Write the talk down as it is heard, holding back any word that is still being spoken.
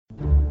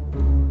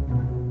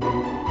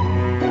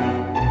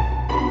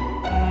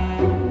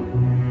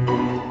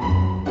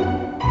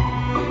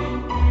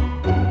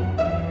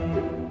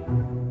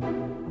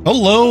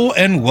Hello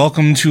and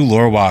welcome to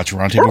Lore Watch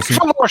Roundtable.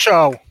 The Lore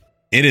Show.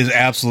 It is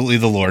absolutely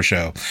the Lore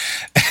Show,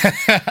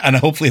 and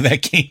hopefully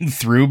that came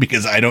through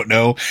because I don't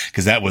know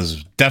because that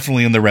was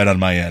definitely in the red on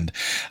my end.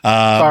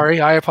 Sorry,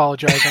 I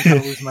apologize. I'm kind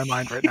of losing my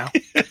mind right now.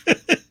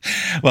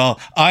 Well,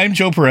 I'm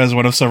Joe Perez,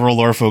 one of several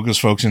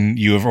lore-focused folks, and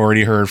you have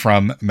already heard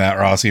from Matt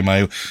Rossi,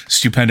 my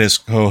stupendous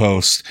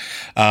co-host.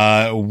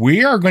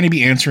 We are going to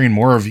be answering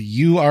more of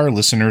you, our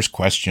listeners'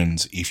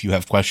 questions. If you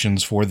have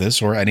questions for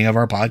this or any of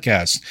our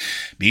podcasts,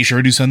 be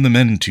sure to send them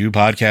in to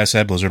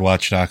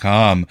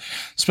podcast@blizzardwatch.com.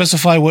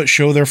 Specify what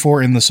show they're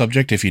for in the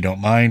subject. If you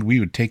don't mind, we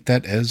would take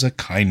that as a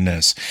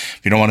kindness.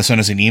 If you don't want to send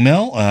us an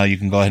email, you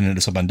can go ahead and hit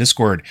us up on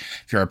Discord.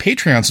 If you're a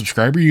Patreon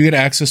subscriber, you get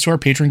access to our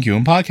Patron Q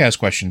and Podcast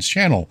Questions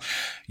channel.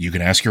 You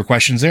can ask your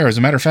questions there. As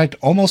a matter of fact,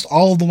 almost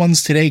all of the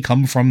ones today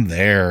come from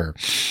there.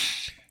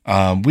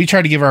 We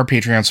try to give our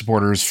Patreon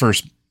supporters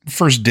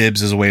first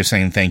dibs as a way of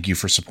saying thank you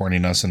for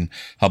supporting us and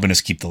helping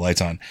us keep the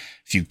lights on.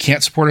 If you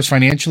can't support us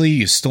financially,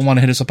 you still want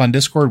to hit us up on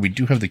Discord, we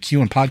do have the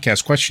Q and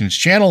Podcast Questions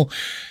channel.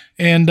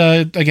 And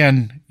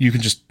again, you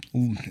can just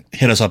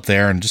hit us up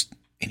there and just,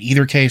 in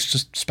either case,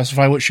 just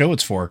specify what show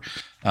it's for.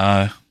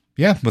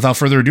 Yeah, without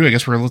further ado, I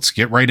guess let's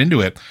get right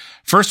into it.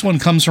 First one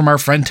comes from our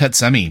friend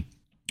Tetsemi.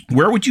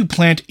 Where would you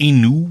plant a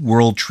new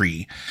world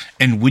tree,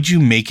 and would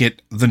you make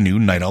it the new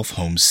Night Elf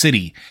home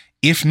city?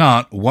 If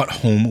not, what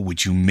home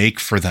would you make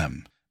for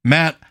them?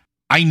 Matt,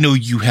 I know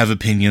you have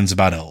opinions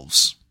about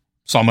elves,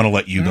 so I'm going to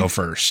let you go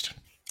first.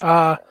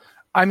 I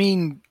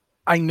mean,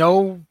 I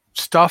know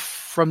stuff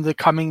from the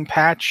coming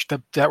patch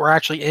that we're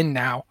actually in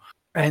now,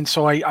 and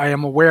so I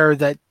am aware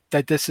that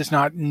this is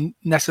not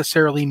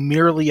necessarily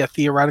merely a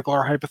theoretical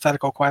or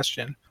hypothetical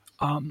question.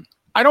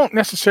 I don't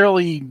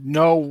necessarily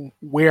know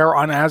where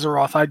on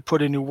Azeroth I'd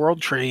put a new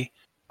world tree.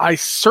 I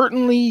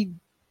certainly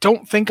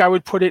don't think I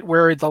would put it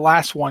where the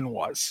last one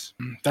was.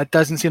 That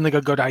doesn't seem like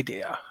a good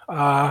idea.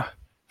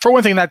 For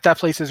one thing, that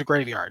place is a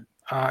graveyard,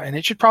 and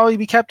it should probably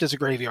be kept as a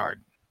graveyard.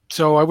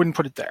 So I wouldn't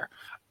put it there.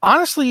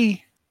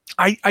 Honestly,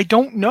 I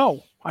don't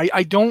know.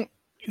 I don't.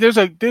 There's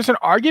an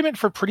argument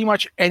for pretty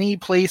much any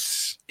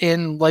place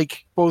in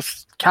like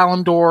both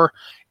Kalimdor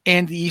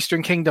and the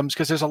Eastern Kingdoms,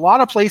 because there's a lot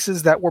of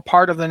places that were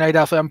part of the Night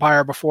Elf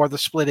Empire before the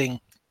splitting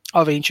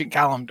of ancient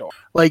Kalimdor.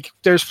 Like,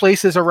 there's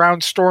places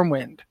around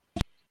Stormwind.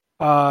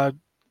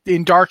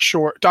 In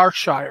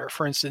Darkshire,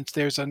 for instance,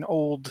 there's an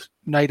old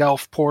Night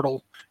Elf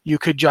portal. You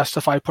could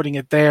justify putting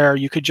it there.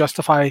 You could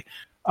justify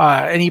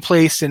any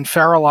place in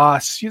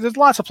Feralos. There's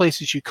lots of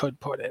places you could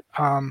put it.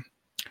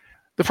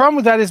 The problem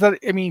with that is that,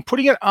 I mean,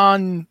 putting it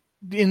in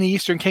the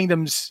Eastern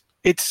Kingdoms,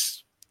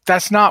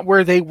 that's not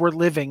where they were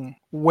living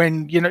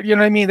when, you know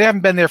what I mean? They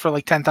haven't been there for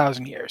like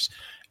 10,000 years.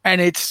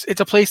 And it's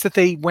a place that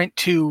they went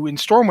to in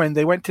Stormwind.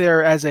 They went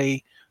there as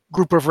a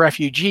group of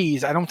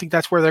refugees. I don't think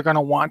that's where they're going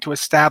to want to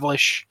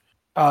establish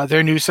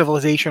their new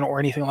civilization or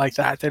anything like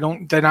that. They're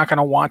not going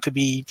to want to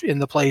be in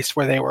the place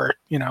where they were,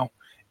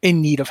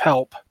 in need of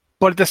help.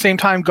 But at the same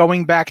time,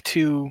 going back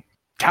to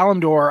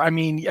Kalimdor, I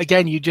mean,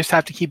 again, you just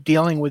have to keep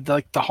dealing with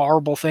like the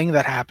horrible thing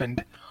that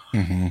happened.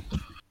 Mm-hmm.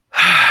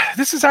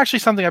 This is actually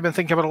something I've been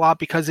thinking about a lot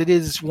because it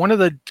is one of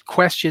the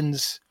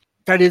questions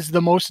that is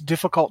the most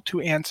difficult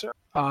to answer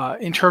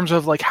in terms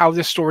of like how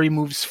this story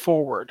moves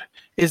forward.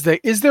 Is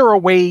there a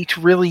way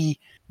to really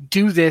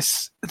do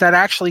this that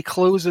actually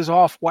closes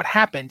off what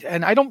happened?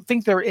 And I don't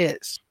think there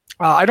is.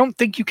 I don't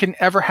think you can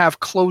ever have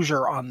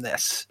closure on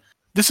this.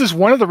 This is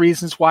one of the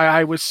reasons why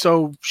I was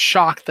so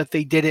shocked that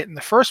they did it in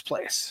the first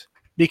place,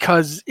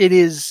 because it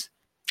is,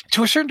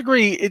 to a certain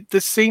degree,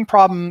 the same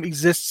problem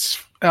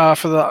exists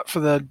for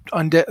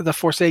the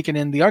Forsaken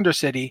in the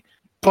Undercity,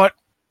 but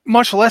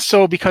much less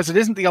so because it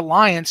isn't the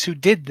Alliance who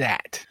did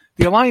that.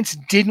 The Alliance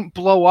didn't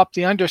blow up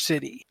the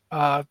Undercity.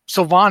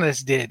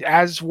 Sylvanas did,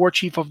 as War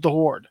Chief of the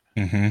Horde.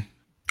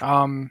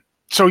 Mm-hmm.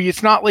 So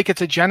it's not like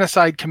it's a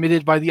genocide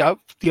committed by the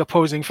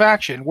opposing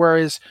faction,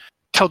 whereas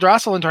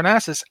Teldrassil and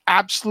Darnassus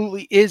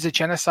absolutely is a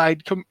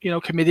genocide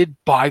committed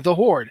by the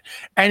Horde.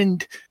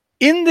 And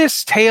in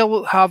this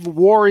tale of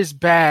war is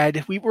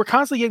bad, we're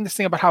constantly getting this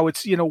thing about how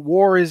it's,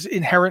 war is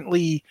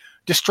inherently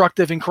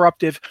destructive and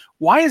corruptive.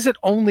 Why is it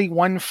only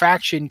one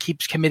faction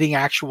keeps committing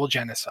actual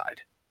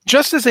genocide?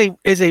 Just as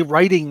a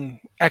writing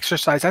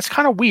exercise, that's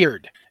kind of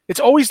weird. It's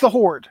always the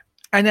Horde.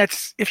 And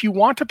that's, if you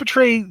want to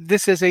portray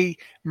this as a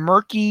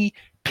murky,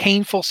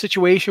 painful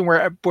situation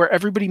where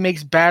everybody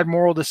makes bad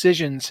moral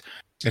decisions,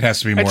 it has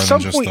to be more than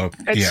just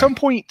at some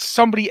point,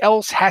 somebody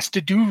else has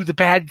to do the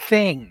bad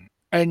thing.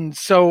 And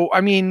so, I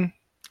mean,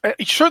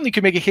 it certainly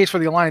could make a case for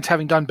the Alliance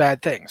having done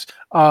bad things.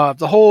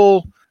 The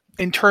whole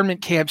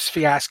internment camps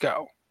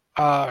fiasco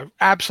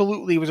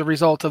absolutely was a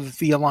result of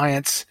the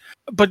Alliance.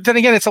 But then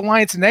again, it's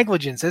Alliance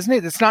negligence, isn't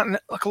it? It's not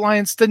like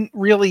Alliance didn't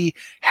really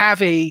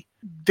have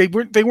they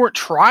weren't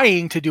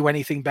trying to do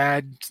anything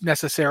bad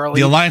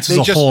necessarily. The Alliance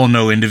as a whole,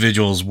 no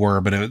individuals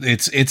were, but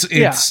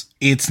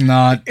it's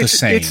not the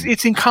same.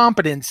 It's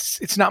incompetence.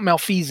 It's not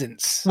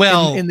malfeasance.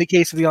 Well, in the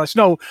case of the Alliance,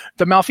 no,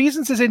 the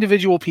malfeasance is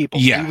individual people.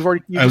 Yeah,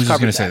 I was just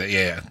going to say that.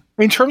 Yeah.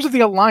 In terms of the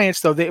alliance,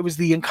 though, it was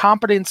the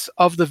incompetence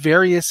of the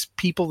various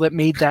people that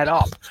made that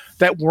up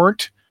that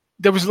weren't.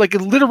 There was like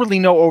literally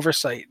no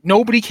oversight.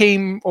 Nobody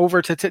came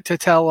over to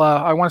tell.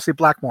 I want to say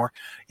Blackmore.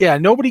 Yeah,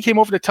 nobody came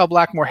over to tell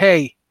Blackmore,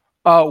 "Hey,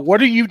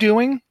 what are you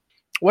doing?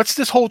 What's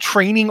this whole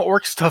training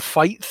orcs to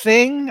fight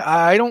thing?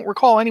 I don't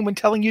recall anyone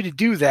telling you to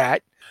do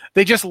that."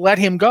 They just let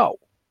him go.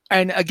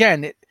 And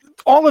again,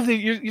 all of the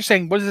you're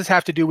saying, what does this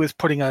have to do with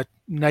putting a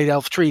night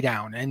elf tree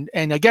down?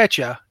 And I get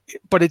you,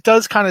 but it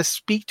does kind of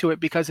speak to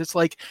it because it's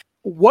like,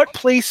 what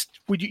place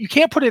would you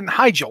can't put it in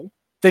Hyjal.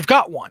 They've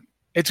got one.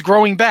 It's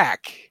growing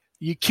back.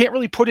 You can't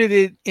really put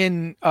it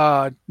in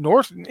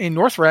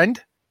Northrend.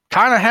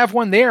 Kind of have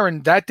one there,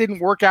 and that didn't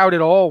work out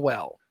at all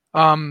well.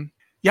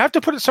 You have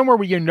to put it somewhere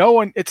where you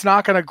know it's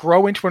not going to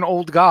grow into an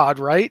old god,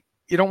 right?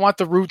 You don't want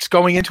the roots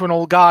going into an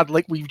old god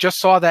like we just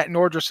saw that in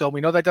Nordrassil.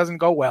 We know that doesn't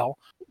go well.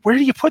 Where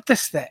do you put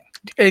this thing?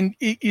 And,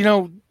 you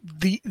know,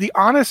 the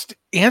honest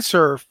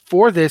answer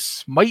for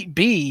this might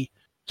be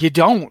you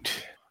don't.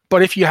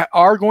 But if you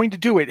are going to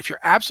do it, if you're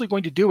absolutely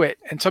going to do it,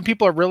 and some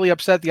people are really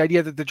upset at the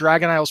idea that the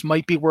Dragon Isles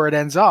might be where it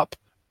ends up,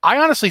 I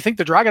honestly think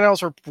the Dragon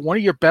Isles are one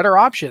of your better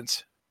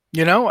options.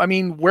 You know, I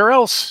mean, where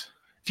else?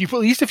 At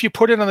least if you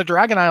put it on the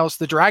Dragon Isles,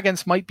 the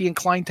dragons might be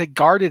inclined to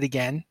guard it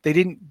again. They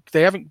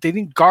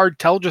didn't guard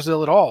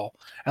Teldrassil at all,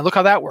 and look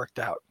how that worked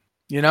out.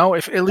 You know,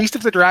 if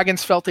the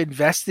dragons felt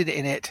invested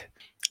in it,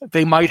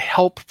 they might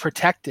help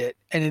protect it,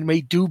 and it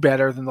may do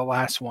better than the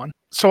last one.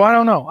 So I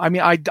don't know. I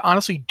mean, I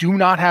honestly do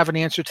not have an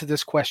answer to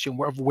this question.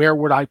 Where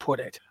would I put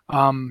it?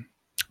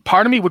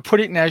 Part of me would put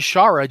it in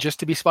Azshara just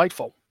to be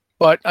spiteful,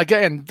 but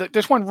again,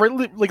 this one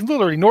like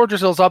literally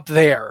Nordrassil's up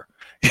there.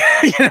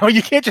 You know,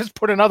 you can't just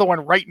put another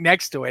one right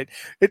next to it.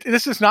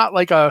 This is not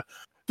like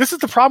this is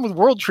the problem with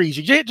world trees.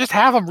 You can't just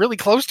have them really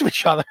close to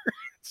each other.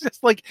 It's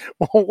just like,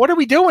 well, what are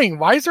we doing?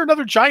 Why is there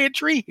another giant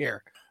tree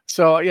here?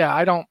 So yeah,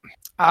 I don't.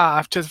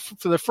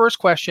 For the first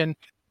question,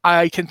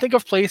 I can think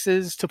of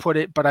places to put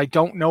it, but I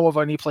don't know of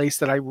any place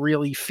that I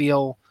really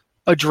feel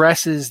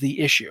addresses the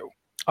issue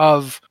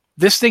of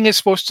this thing is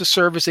supposed to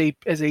serve as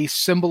a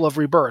symbol of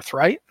rebirth,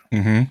 right?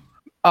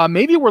 Mm-hmm.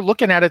 Maybe we're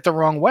looking at it the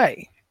wrong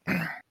way.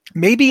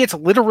 Maybe it's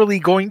literally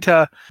going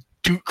to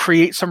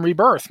create some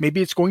rebirth.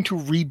 Maybe it's going to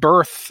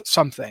rebirth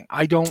something.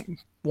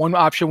 One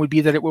option would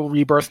be that it will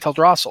rebirth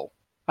Teldrassil.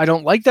 I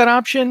don't like that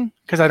option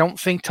because I don't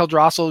think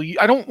Teldrassil.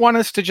 I don't want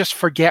us to just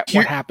forget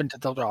what happened to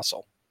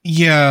Teldrassil.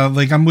 Yeah,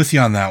 like I'm with you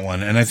on that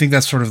one, and I think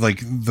that's sort of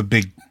like the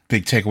big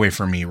takeaway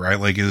for me, right?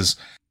 Like, is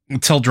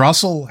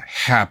Teldrassil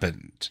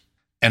happened,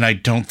 and I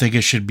don't think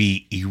it should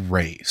be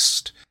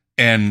erased.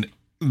 And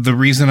the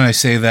reason I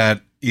say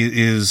that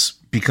is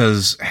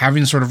because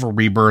having sort of a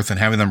rebirth and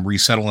having them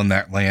resettle in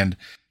that land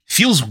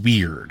feels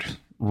weird,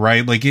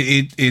 right? Like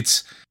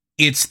it's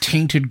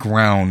tainted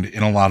ground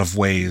in a lot of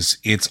ways.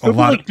 It'd be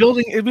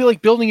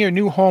like building your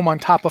new home on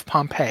top of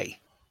Pompeii.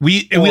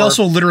 We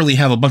also literally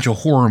have a bunch of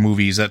horror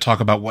movies that talk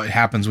about what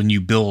happens when you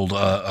build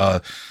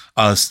a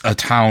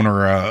town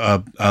or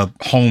a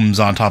homes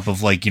on top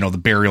of, like, you know, the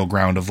burial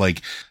ground of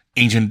like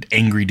ancient,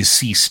 angry,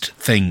 deceased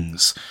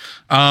things.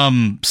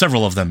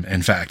 Several of them,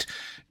 in fact.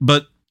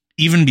 But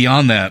even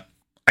beyond that,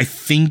 I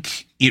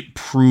think it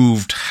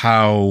proved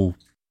how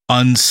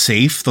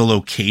unsafe the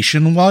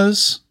location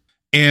was.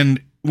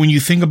 And when you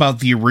think about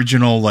the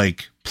original,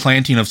 like,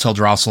 planting of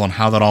Teldrassil and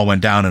how that all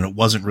went down, and it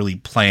wasn't really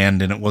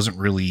planned and it wasn't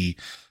really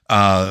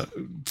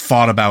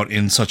thought about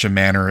in such a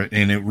manner,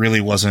 and it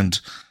really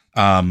wasn't,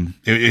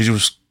 it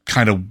just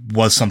kind of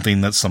was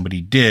something that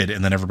somebody did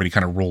and then everybody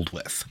kind of rolled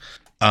with.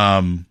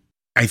 I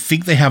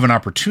think they have an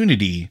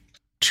opportunity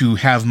to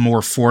have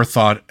more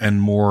forethought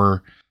and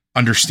more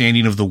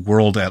understanding of the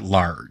world at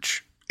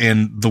large.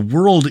 And the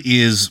world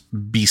is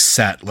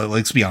beset.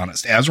 Let's be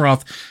honest.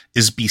 Azeroth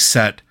is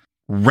beset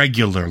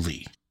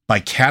regularly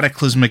by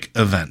cataclysmic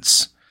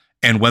events.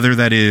 And whether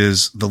that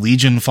is the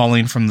Legion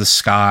falling from the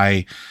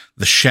sky,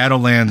 the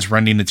Shadowlands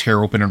rending to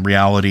tear open in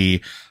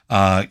reality,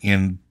 or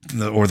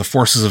the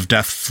forces of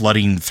death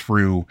flooding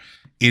through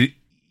it,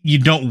 you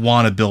don't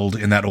want to build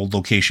in that old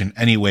location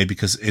anyway,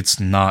 because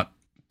it's not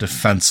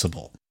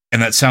defensible.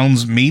 And that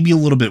sounds maybe a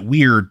little bit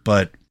weird,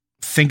 but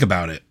think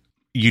about it.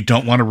 You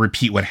don't want to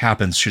repeat what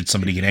happens should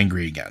somebody get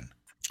angry again.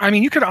 I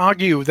mean, you could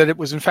argue that it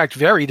was in fact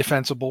very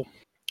defensible,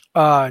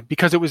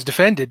 because it was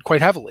defended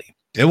quite heavily.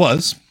 It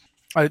was.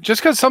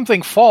 Just because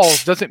something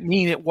falls doesn't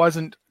mean it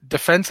wasn't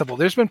defensible.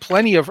 There's been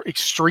plenty of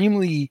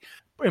extremely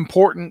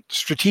important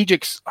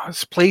strategic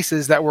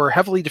places that were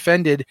heavily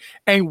defended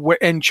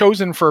and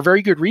chosen for a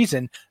very good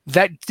reason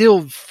that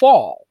did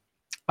fall.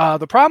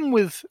 The problem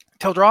with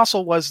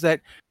Teldrassil was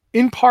that,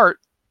 in part,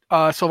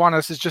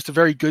 Sylvanas is just a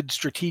very good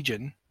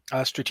strategian,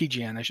 I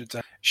should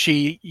say.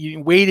 She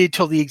waited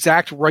till the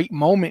exact right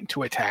moment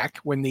to attack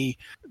when the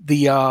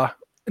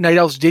Night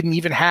Elves didn't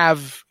even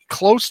have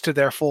close to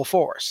their full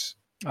force.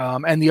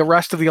 And the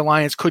rest of the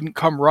Alliance couldn't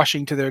come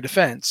rushing to their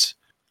defense.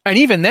 And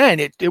even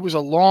then, it was a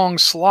long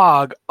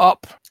slog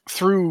up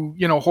through,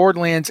 Horde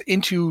lands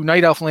into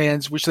Night Elf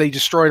lands, which they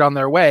destroyed on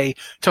their way,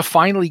 to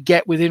finally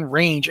get within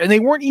range. And they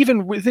weren't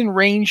even within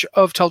range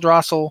of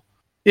Teldrassil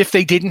if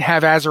they didn't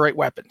have Azerite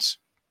weapons.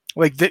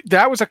 Like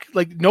that was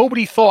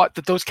nobody thought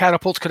that those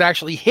catapults could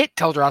actually hit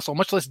Teldrassil,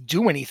 much less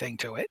do anything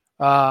to it.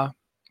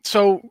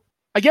 So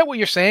I get what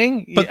you're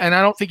saying, and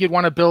I don't think you'd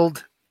want to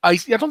build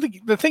ice. I don't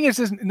think the thing is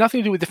there's nothing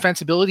to do with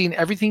defensibility and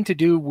everything to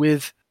do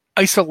with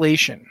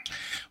isolation.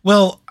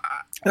 Well,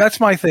 that's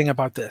my thing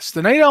about this.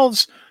 The Night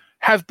Elves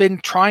have been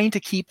trying to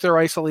keep their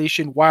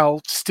isolation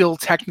while still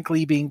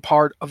technically being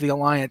part of the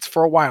Alliance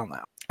for a while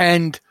now.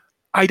 And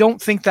I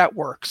don't think that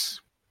works.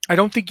 I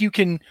don't think you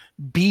can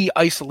be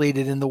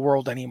isolated in the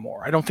world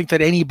anymore. I don't think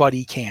that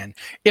anybody can.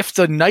 If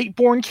the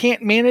Nightborn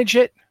can't manage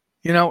it,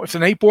 if the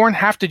Nightborn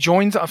have to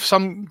join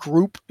some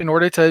group in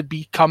order to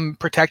become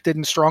protected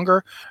and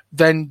stronger,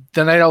 then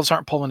the Night Elves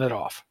aren't pulling it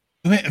off.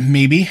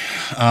 Maybe.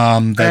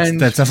 That's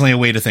definitely a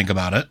way to think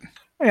about it.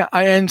 Yeah,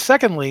 and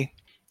secondly,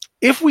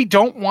 if we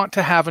don't want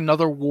to have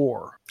another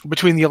war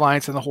between the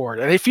Alliance and the Horde,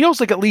 and it feels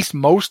like at least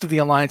most of the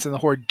Alliance and the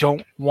Horde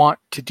don't want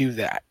to do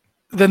that,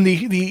 then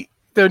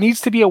there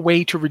needs to be a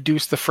way to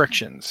reduce the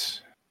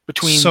frictions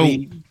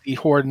between the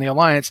Horde and the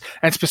Alliance,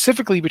 and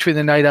specifically between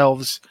the Night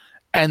Elves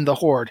and the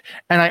Horde.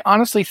 And I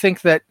honestly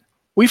think that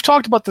we've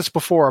talked about this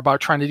before, about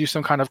trying to do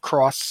some kind of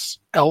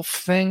cross-elf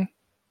thing.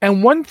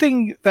 And one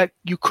thing that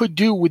you could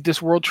do with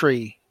this world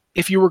tree,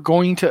 if you were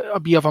going to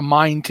be of a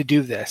mind to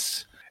do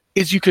this,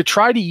 is you could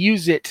try to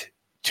use it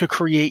to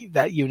create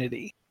that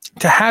unity.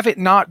 To have it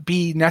not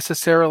be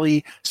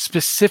necessarily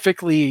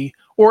specifically,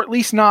 or at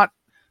least not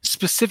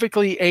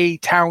specifically a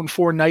town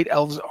for Night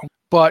Elves,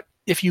 but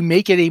if you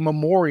make it a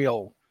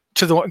memorial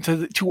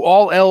to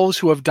all elves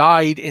who have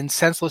died in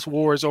senseless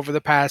wars over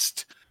the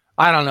past,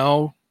 I don't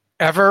know,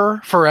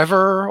 ever,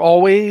 forever,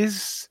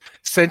 always,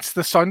 since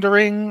the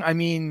Sundering. I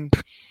mean,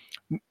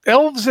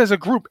 elves as a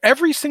group,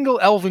 every single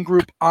elven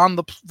group on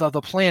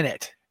the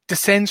planet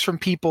descends from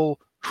people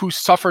who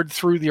suffered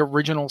through the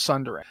original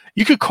Sundering.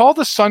 You could call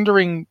the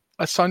Sundering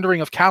a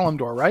Sundering of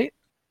Kalimdor, right?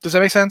 Does that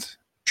make sense?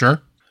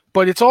 Sure.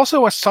 But it's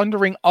also a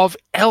Sundering of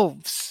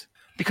elves,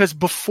 because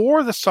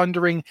before the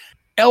Sundering,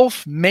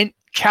 elf meant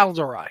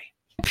Kaldorei,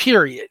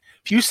 period.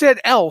 If you said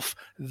elf,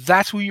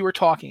 that's who you were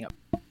talking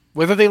about.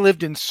 Whether they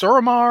lived in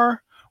Suramar,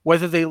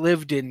 whether they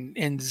lived in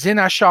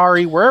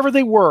Zinashari, wherever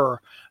they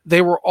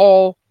were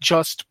all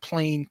just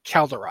plain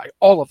Kaldorei,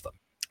 all of them.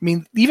 I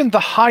mean, even the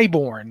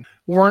Highborn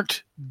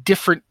weren't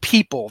different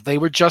people. They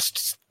were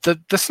just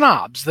the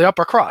snobs, the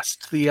upper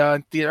crust,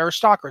 the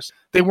aristocracy.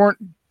 They weren't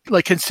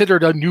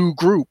considered a new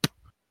group.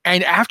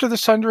 And after the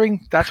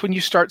Sundering, that's when you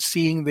start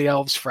seeing the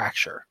elves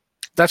fracture.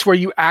 That's where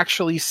you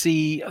actually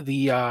see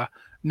the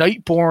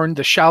Nightborn,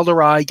 the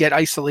Shal'dorei get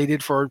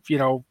isolated for,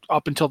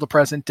 up until the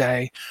present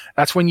day.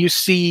 That's when you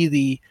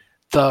see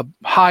the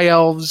High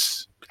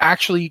Elves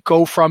actually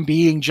go from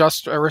being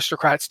just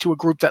aristocrats to a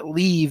group that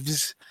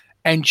leaves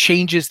and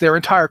changes their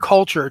entire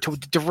culture to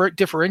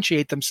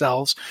differentiate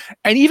themselves.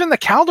 And even the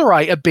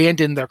Kaldorei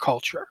abandoned their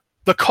culture.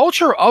 The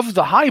culture of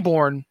the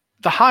Highborn,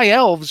 the High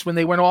Elves, when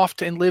they went off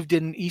and lived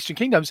in Eastern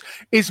Kingdoms,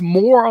 is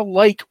more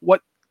like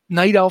what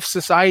Night Elf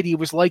society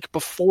was like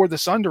before the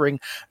Sundering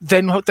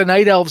than what the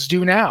Night Elves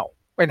do now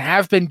and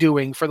have been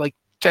doing for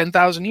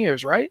 10,000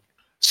 years, right?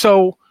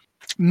 So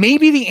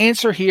maybe the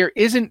answer here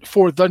isn't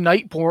for the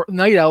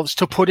Night Elves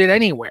to put it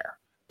anywhere,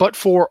 but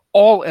for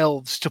all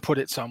elves to put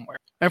it somewhere,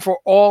 and for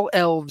all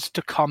elves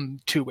to come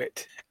to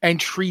it and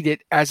treat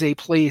it as a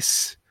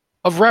place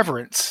of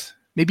reverence.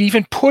 Maybe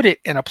even put it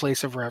in a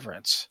place of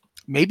reverence.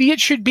 Maybe it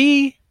should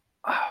be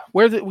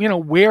where the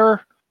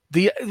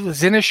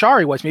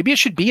Zinashari was. Maybe it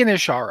should be in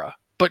Ishara,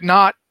 but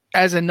not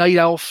as a Night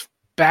Elf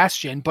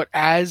bastion, but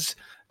as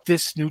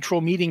this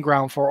neutral meeting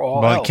ground for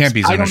all elves. Well, it can't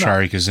be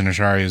Zinashari because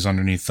Zinashari is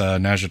underneath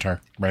Nazjatar,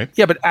 right?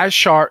 Yeah, but as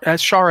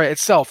Shara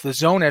itself, the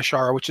zone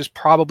Ashara, which is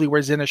probably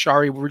where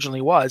Zinashari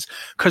originally was,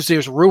 because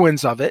there's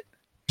ruins of it.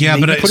 Yeah,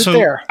 but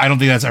I don't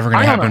think that's ever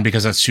going to happen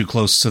because that's too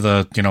close to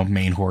the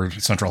main Horde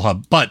central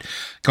hub. But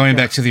going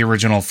back to the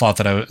original thought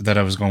that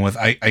I was going with,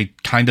 I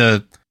kind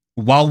of,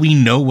 while we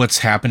know what's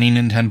happening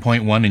in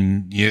 10.1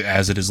 and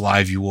as it is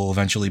live, you will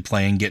eventually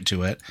play and get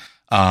to it.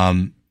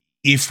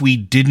 If we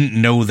didn't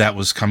know that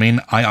was coming,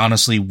 I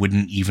honestly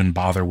wouldn't even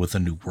bother with a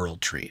new world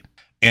tree.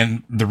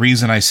 And the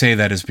reason I say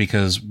that is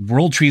because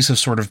world trees have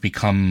sort of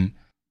become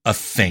a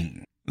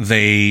thing.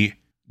 They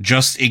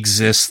just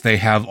exist. They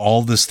have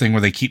all this thing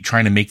where they keep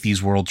trying to make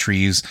these world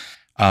trees.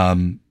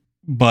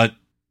 But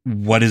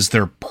what is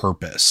their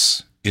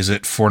purpose? Is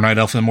it for Night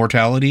Elf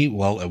immortality?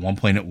 Well, at one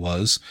point it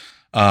was,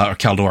 or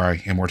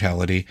Kaldorei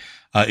immortality.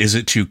 Is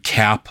it to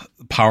cap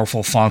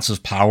powerful fonts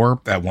of power?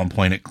 At one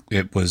point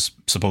it was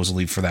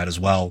supposedly for that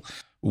as well.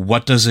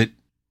 What does it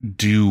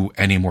do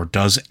anymore?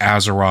 Does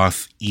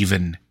Azeroth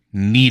even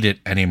need it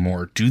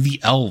anymore? Do the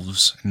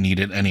elves need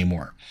it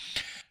anymore?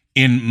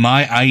 In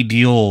my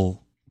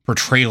ideal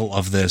portrayal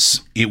of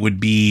this, it would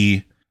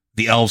be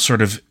the elves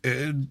sort of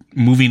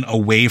moving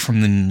away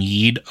from the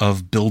need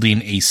of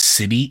building a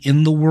city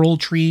in the world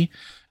tree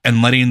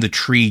and letting the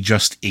tree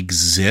just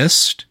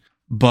exist.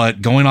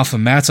 But going off of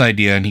Matt's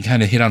idea, and he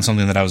kind of hit on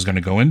something that I was going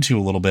to go into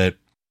a little bit,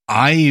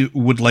 I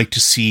would like to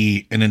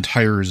see an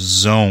entire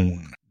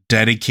zone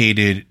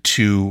dedicated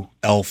to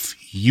elf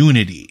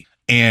unity.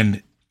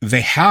 And they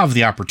have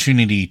the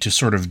opportunity to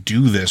sort of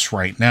do this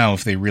right now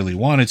if they really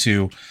wanted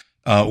to,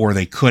 or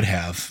they could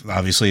have.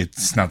 Obviously,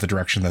 it's not the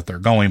direction that they're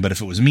going, but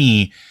if it was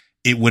me,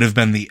 it would have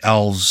been the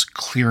elves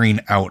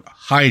clearing out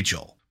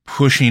Hyjal,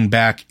 pushing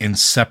back and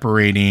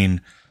separating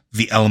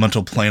the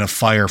elemental plane of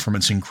fire from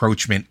its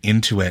encroachment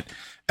into it,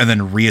 and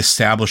then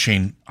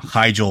reestablishing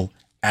Hyjal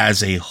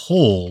as a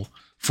whole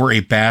for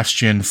a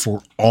bastion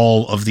for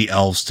all of the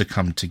elves to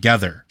come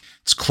together.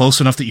 It's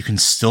close enough that you can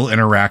still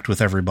interact with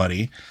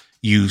everybody.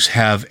 You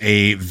have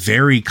a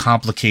very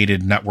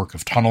complicated network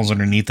of tunnels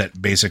underneath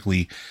that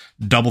basically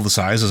double the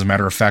size. As a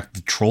matter of fact,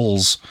 the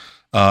trolls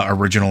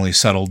originally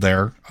settled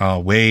there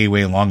way,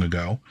 way long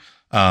ago,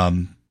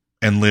 and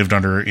lived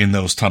in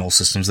those tunnel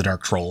systems, the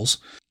Dark Trolls.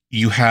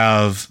 You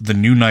have the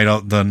new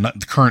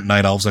the current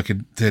Night Elves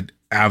that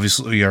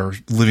obviously are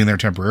living there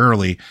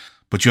temporarily,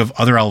 but you have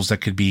other elves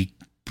that could be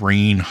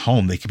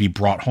they could be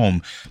brought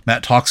home.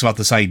 Matt talks about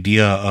this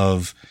idea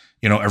of,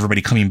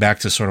 everybody coming back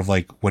to sort of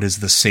like, what is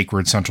the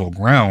sacred central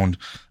ground?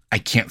 I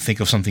can't think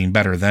of something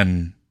better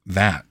than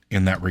that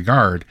in that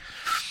regard.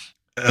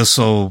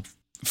 So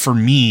for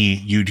me,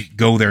 you'd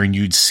go there and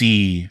you'd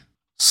see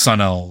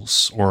sun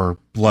elves or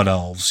blood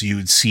elves.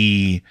 You'd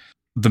see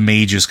the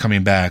mages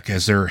coming back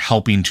as they're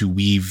helping to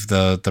weave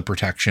the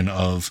protection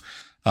of,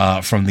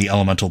 from the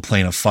elemental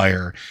plane of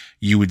fire.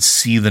 You would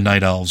see the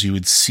night elves. You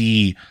would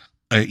see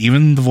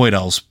even the void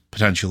elves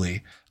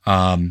potentially,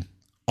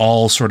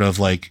 all sort of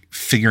like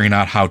figuring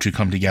out how to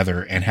come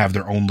together and have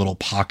their own little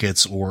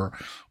pockets or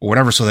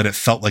whatever, so that it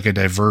felt like a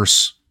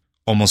diverse,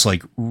 almost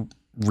like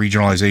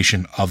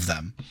regionalization of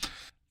them.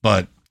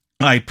 But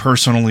I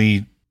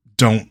personally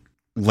don't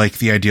like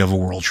the idea of a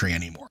world tree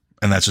anymore.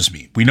 And that's just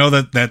me. We know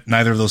that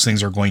neither of those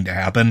things are going to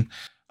happen.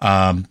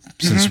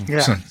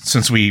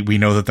 Since we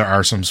know that there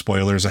are some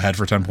spoilers ahead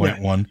for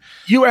 10.1. Yeah.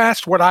 You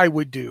asked what I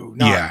would do.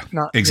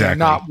 Not exactly.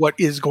 Not what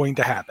is going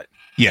to happen.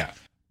 Yeah.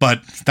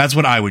 But that's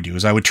what I would do,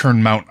 is I would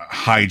turn Mount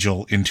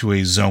Hyjal into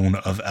a zone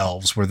of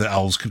elves where the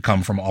elves could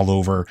come from all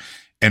over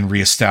and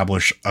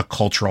reestablish a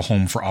cultural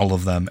home for all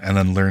of them, and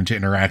then learn to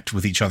interact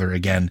with each other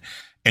again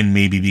and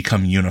maybe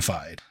become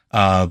unified.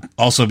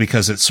 Also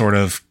because it's sort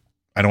of,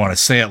 I don't want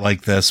to say it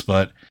like this,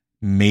 but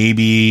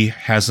maybe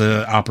has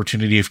an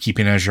opportunity of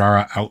keeping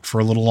Azshara out for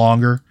a little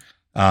longer,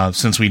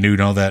 since we do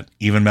know that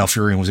even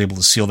Malfurion was able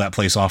to seal that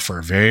place off for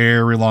a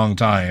very long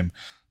time.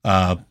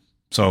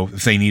 So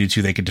if they needed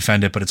to, they could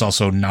defend it, but it's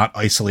also not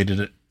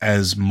isolated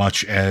as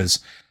much as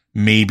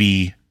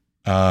maybe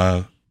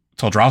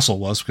Teldrassil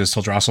was, because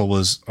Teldrassil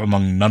was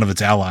among none of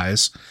its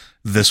allies.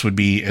 This would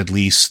be at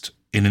least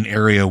in an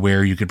area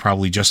where you could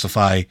probably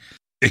justify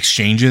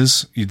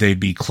exchanges. They'd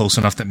be close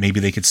enough that maybe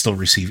they could still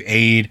receive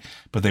aid,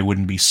 but they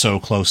wouldn't be so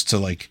close to,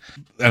 like,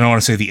 I don't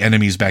want to say the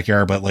enemy's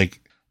backyard, but like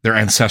their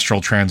ancestral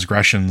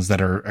transgressions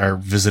that are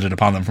visited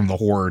upon them from the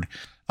Horde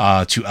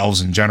to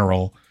elves in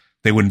general.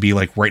 They wouldn't be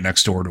like right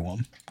next door to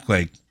them.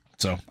 Like,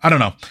 so I don't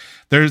know.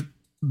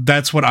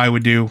 That's what I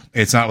would do.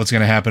 It's not what's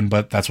going to happen,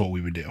 but that's what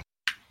we would do.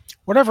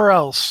 Whatever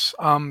else.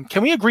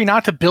 Can we agree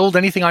not to build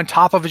anything on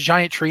top of a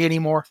giant tree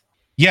anymore?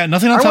 Yeah,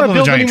 nothing on top of a giant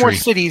tree. I don't want to build any more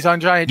cities on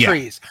giant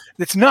trees.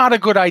 It's not a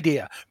good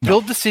idea.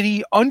 Build the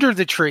city under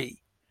the tree.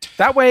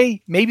 That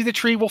way, maybe the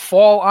tree will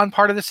fall on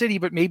part of the city,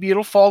 but maybe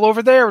it'll fall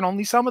over there and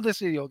only some of the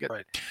city will get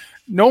it.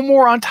 No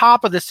more on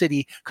top of the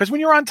city, because when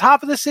you're on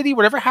top of the city,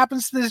 whatever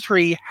happens to the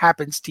tree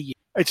happens to you.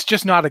 It's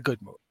just not a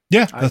good move.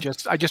 Yeah.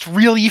 I just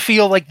really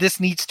feel like this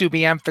needs to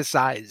be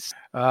emphasized.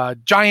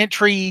 Giant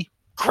tree,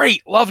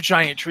 great. Love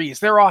giant trees.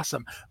 They're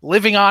awesome.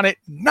 Living on it,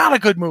 not a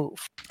good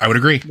move. I would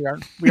agree.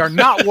 We are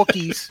not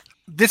Wookiees.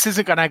 This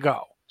isn't going to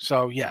go.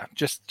 So yeah,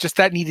 just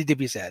that needed to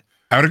be said.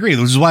 I would agree.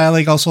 This is why I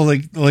like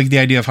the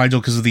idea of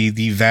Hyjal, because of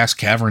the vast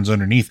caverns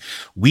underneath.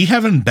 We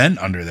haven't been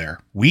under there.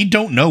 We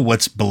don't know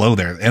what's below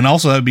there. And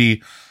also that'd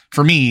be,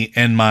 for me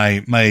and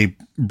my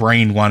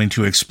brain wanting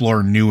to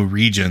explore new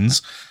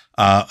regions,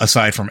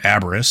 aside from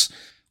Aberrus,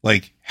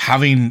 like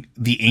having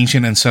the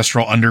ancient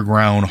ancestral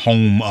underground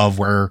home of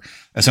where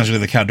essentially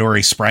the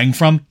Kaldori sprang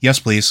from. Yes,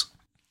 please.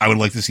 I would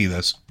like to see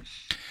this.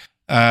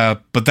 I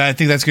think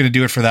that's going to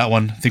do it for that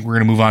one. I think we're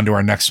going to move on to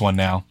our next one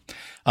now.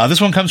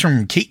 This one comes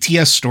from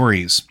KTS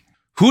Stories.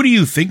 Who do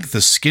you think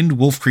the skinned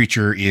wolf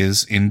creature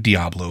is in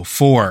Diablo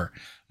 4?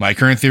 My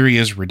current theory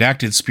is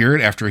Redacted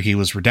Spirit after he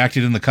was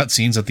redacted in the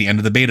cutscenes at the end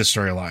of the beta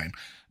storyline.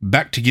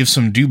 Back to give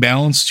some due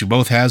balance to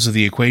both halves of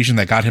the equation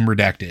that got him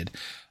redacted.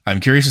 I'm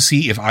curious to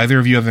see if either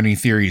of you have any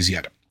theories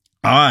yet.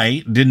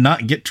 I did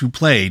not get to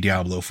play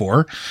Diablo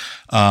 4,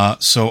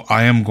 so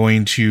I am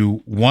going to,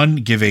 one,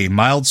 give a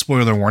mild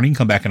spoiler warning,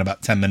 come back in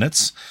about 10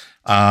 minutes,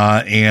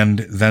 and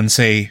then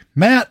say,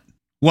 Matt,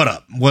 what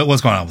up?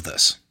 What's going on with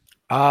this?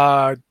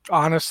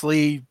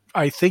 Honestly,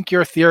 I think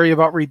your theory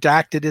about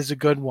Redacted is a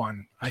good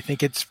one. I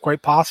think it's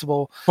quite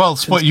possible. Well,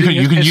 you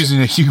can use,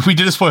 we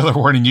did a spoiler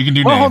warning, you can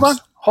do names.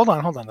 Hold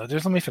on, though.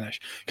 Just let me finish.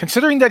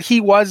 Considering that he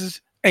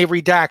was a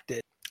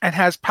Redacted and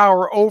has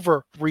power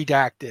over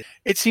Redacted,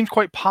 it seems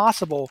quite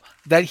possible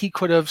that he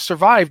could have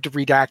survived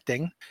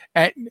redacting.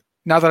 And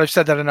now that I've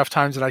said that enough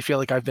times that I feel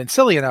like I've been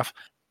silly enough,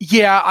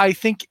 yeah, I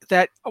think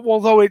that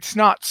although it's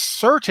not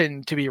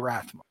certain to be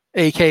Rathma,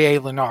 aka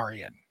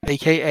Lunarian,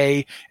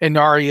 aka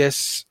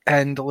Inarius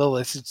and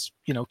Lilith's,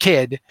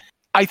 kid,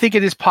 I think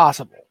it is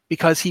possible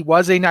because he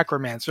was a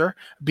necromancer,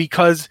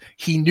 because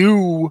he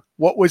knew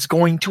what was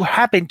going to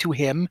happen to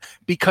him,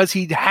 because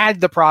he'd had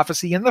the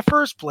prophecy in the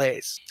first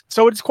place.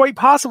 So it's quite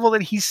possible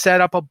that he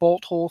set up a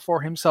bolt hole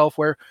for himself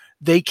where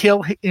they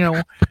kill,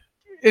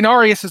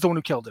 Inarius is the one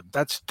who killed him.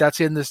 That's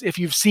in this. If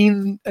you've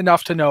seen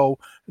enough to know,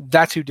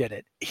 that's who did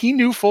it. He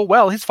knew full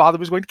well his father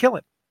was going to kill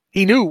him.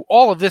 He knew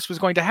all of this was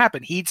going to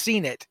happen. He'd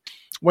seen it.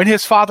 When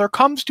his father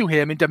comes to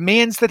him and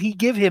demands that he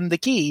give him the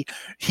key,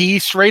 he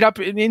straight up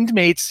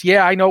intimates,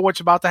 yeah, I know what's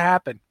about to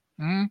happen.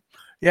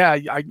 Yeah,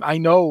 I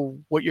know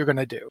what you're going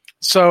to do.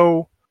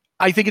 So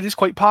I think it is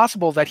quite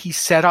possible that he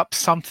set up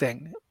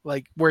something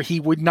like where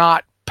he would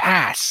not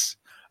pass,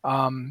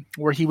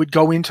 where he would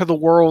go into the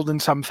world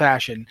in some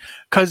fashion.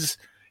 Because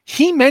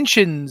he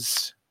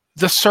mentions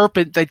the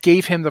serpent that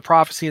gave him the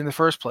prophecy in the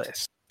first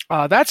place.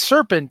 That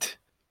serpent,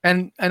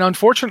 and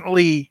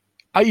unfortunately,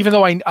 even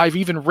though I've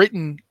even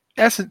written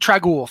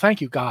Tragul,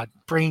 thank you, God.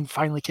 Brain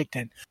finally kicked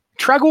in.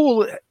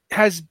 Tragul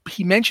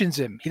he mentions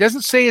him. He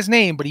doesn't say his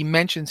name, but he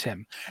mentions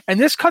him. And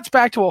this cuts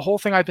back to a whole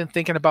thing I've been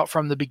thinking about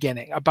from the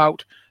beginning,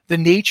 about the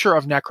nature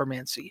of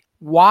necromancy.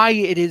 Why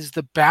it is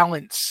the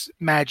balance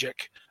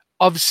magic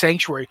of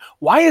Sanctuary.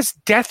 Why is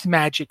death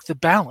magic the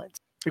balance?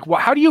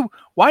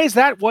 Why is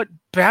that what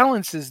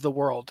balances the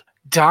world?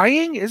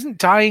 Dying? Isn't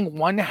dying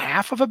one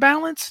half of a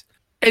balance?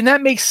 And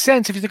that makes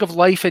sense if you think of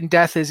life and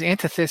death as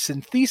antithesis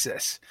and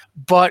thesis.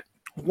 But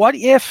what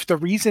if the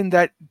reason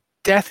that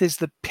death is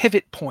the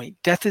pivot point,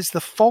 death is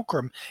the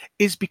fulcrum,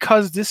 is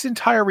because this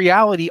entire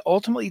reality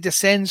ultimately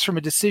descends from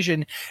a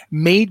decision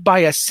made by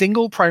a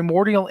single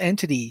primordial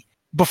entity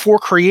before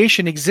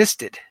creation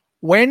existed?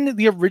 When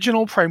the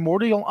original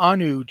primordial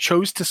Anu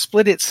chose to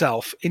split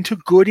itself into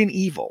good and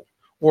evil,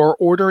 or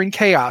order and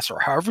chaos, or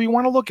however you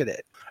want to look at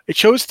it, it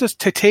chose to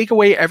take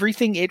away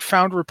everything it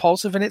found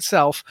repulsive in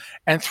itself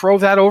and throw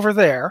that over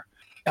there.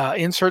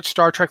 Insert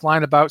Star Trek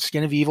line about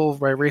skin of evil,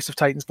 race of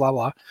titans, blah,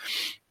 blah.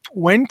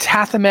 When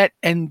Tathamet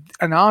and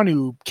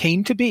Anu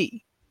came to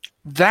be,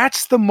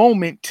 that's the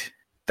moment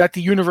that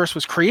the universe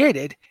was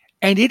created,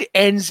 and it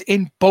ends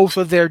in both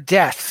of their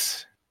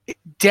deaths.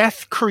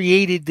 Death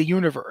created the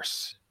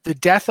universe. The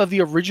death of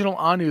the original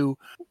Anu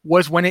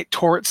was when it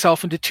tore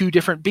itself into two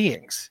different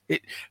beings.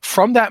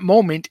 From that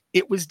moment,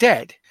 it was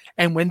dead.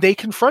 And when they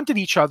confronted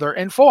each other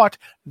and fought,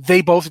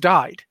 they both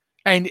died.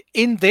 And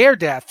in their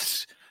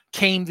deaths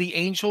came the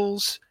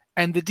angels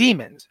and the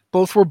demons.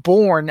 Both were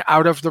born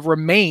out of the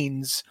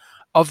remains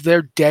of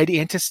their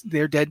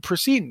dead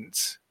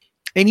precedents.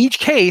 In each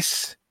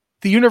case,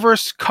 the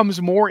universe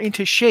comes more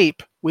into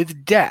shape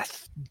with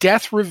death.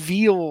 Death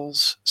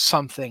reveals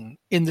something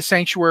in the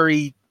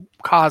Sanctuary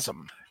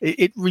cosm.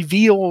 It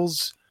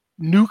reveals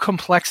new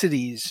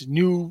complexities,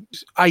 new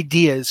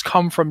ideas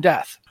come from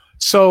death.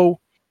 So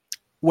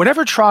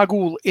whatever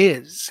Tragul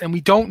is, and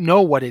we don't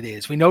know what it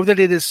is, we know that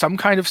it is some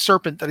kind of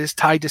serpent that is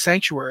tied to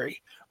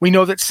Sanctuary. We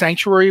know that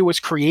Sanctuary was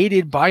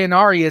created by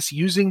Inarius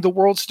using the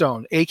World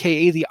Stone,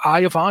 aka the Eye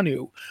of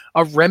Anu,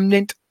 a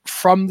remnant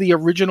from the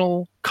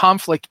original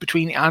conflict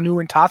between Anu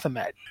and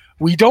Tathamet.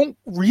 We don't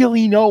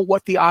really know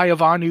what the Eye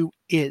of Anu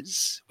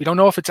is. We don't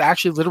know if it's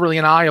actually literally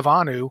an Eye of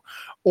Anu,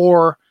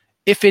 or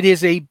if it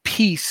is a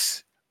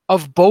piece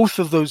of both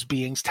of those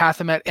beings,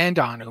 Tathamet and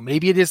Anu.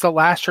 Maybe it is the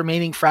last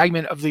remaining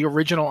fragment of the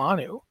original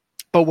Anu.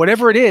 But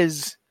whatever it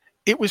is,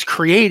 it was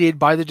created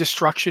by the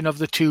destruction of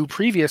the two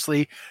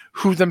previously,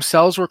 who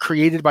themselves were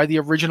created by the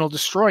original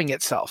destroying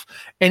itself.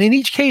 And in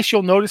each case,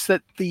 you'll notice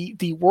that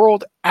the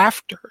world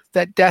after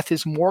that death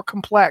is more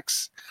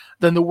complex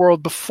than the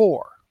world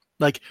before.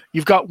 Like,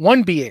 you've got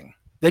one being,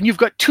 then you've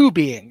got two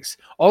beings.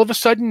 All of a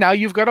sudden, now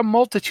you've got a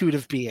multitude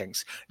of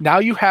beings. Now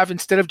you have,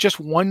 instead of just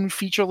one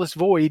featureless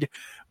void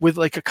with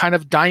like a kind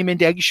of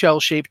diamond eggshell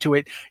shape to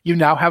it, you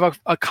now have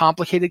a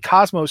complicated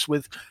cosmos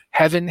with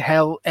heaven,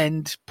 hell,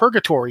 and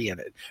purgatory in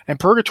it. And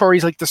purgatory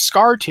is like the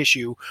scar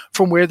tissue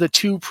from where the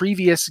two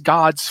previous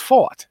gods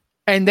fought.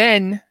 And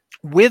then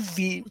with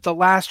the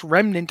last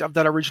remnant of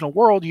that original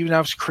world, you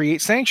now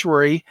create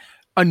Sanctuary,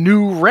 a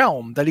new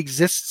realm that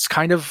exists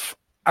kind of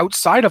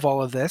outside of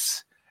all of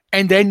this.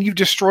 And then you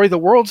destroy the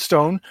World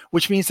Stone,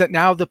 which means that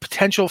now the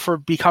potential for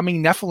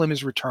becoming Nephilim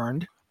is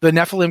returned. The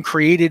Nephilim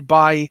created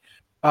by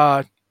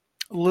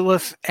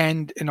Lilith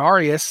and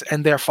Inarius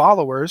and their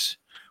followers,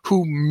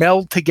 who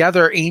meld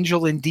together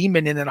angel and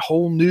demon in a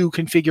whole new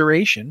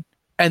configuration.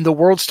 And the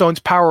World Stone's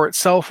power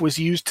itself was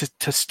used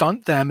to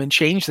stunt them and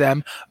change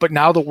them. But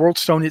now the World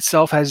Stone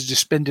itself has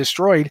just been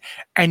destroyed.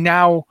 And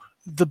now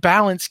the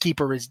Balance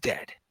Keeper is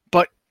dead.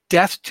 But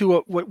death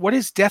to what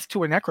is death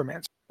to a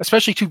necromancer?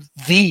 Especially to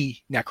the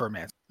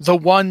necromancer, the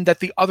one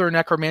that the other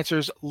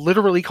necromancers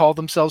literally call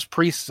themselves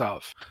priests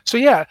of. So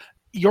yeah,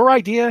 your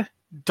idea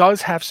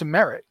does have some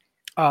merit.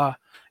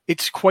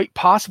 It's quite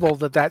possible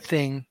that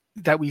thing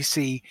that we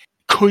see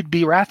could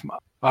be Rathma.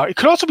 It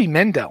could also be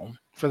Mendel,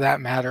 for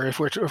that matter. If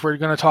we're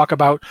going to talk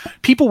about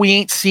people we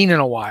ain't seen in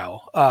a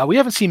while, we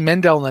haven't seen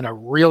Mendel in a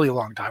really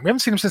long time. We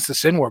haven't seen him since the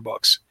Sin War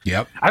books.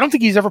 Yep. I don't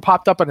think he's ever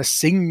popped up in a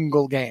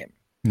single game.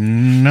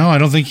 No, I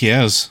don't think he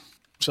has.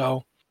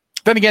 So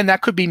then again,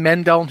 that could be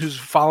Mendel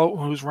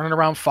who's running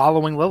around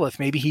following Lilith.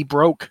 Maybe he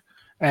broke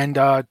and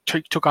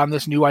took on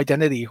this new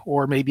identity,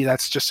 or maybe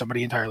that's just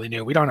somebody entirely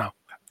new. We don't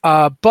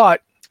know.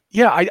 But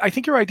yeah, I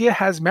think your idea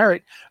has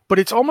merit, but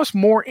it's almost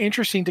more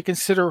interesting to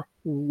consider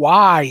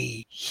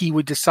why he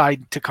would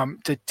decide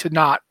to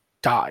not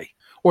die,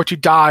 or to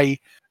die.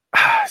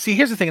 See,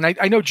 here's the thing, and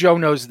I know Joe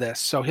knows this,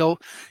 so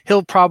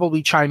he'll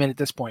probably chime in at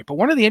this point. But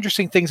one of the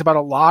interesting things about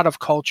a lot of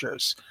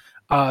cultures,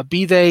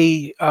 be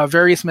they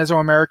various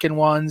Mesoamerican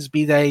ones,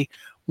 be they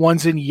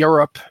ones in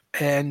Europe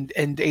and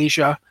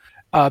Asia,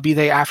 be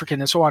they African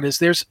and so on, is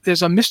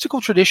there's a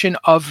mystical tradition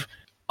of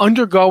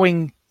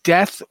undergoing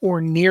death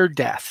or near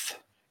death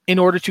in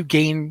order to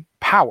gain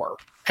power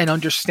and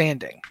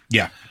understanding.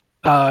 Yeah.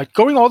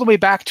 Going all the way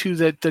back to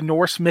the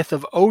Norse myth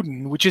of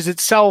Odin, which is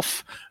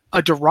itself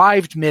a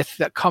derived myth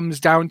that comes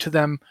down to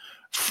them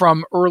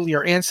from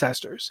earlier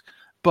ancestors.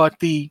 But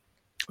the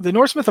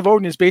Norse myth of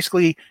Odin is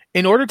basically,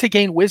 in order to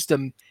gain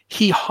wisdom,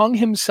 he hung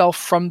himself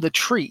from the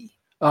tree,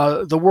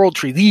 the world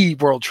tree,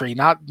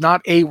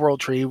 not a world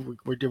tree.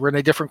 We're in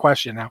a different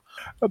question now.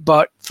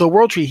 But the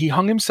world tree, he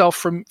hung himself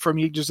from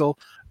Yggdrasil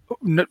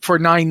for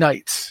 9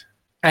 nights.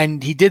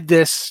 And he did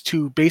this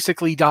to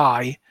basically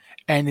die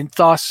and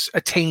thus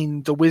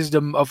attain the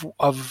wisdom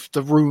of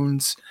the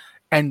runes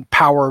and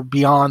power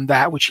beyond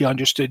that which he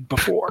understood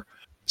before.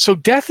 So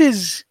death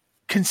is,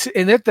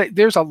 and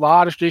there's a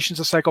lot of traditions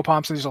of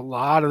psychopomps, and there's a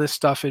lot of this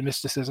stuff in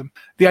mysticism.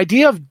 The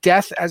idea of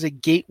death as a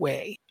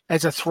gateway,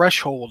 as a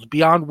threshold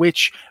beyond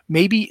which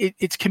maybe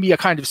it can be a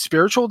kind of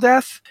spiritual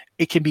death.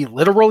 It can be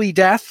literally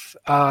death.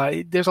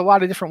 There's a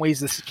lot of different ways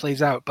this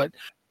plays out, but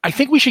I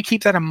think we should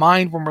keep that in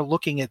mind when we're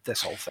looking at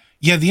this whole thing.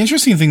 Yeah, the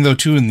interesting thing, though,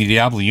 too, in the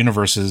Diablo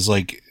universe is,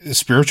 like,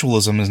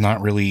 spiritualism is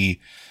not really...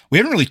 We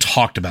haven't really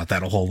talked about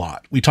that a whole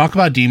lot. We talk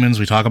about demons,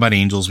 we talk about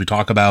angels, we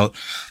talk about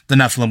the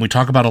Nephilim, we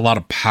talk about a lot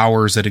of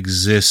powers that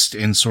exist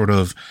in sort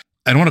of...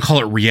 I don't want to call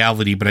it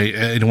reality, but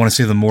I don't want to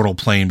say the mortal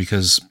plane,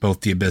 because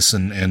both the Abyss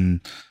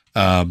and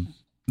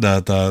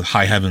the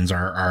high heavens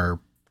are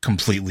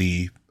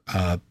completely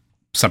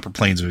separate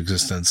planes of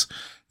existence.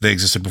 They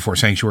existed before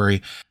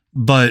Sanctuary.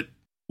 But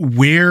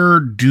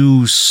where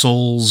do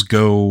souls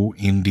go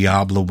in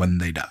Diablo when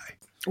they die?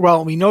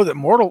 Well, we know that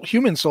mortal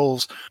human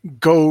souls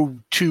go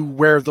to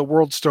where the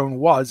World Stone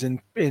was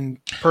in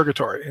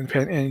Purgatory,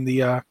 in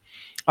the I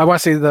want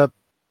to say the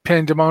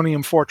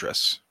Pandemonium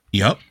Fortress.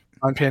 Yep,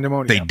 on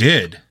Pandemonium. They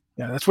did.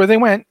 Yeah, that's where they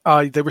went.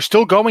 They were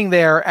still going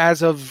there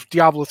as of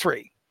Diablo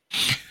 3.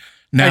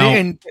 Now,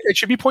 and it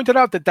should be pointed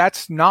out that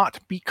that's not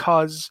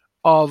because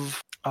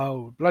of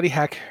bloody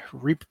heck,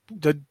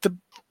 the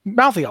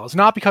Malthael. It's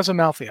not because of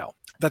Malthael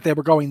that they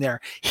were going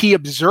there. He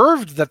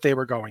observed that they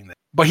were going there,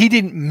 but he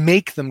didn't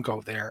make them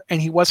go there,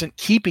 and he wasn't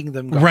keeping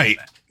them going right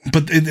there.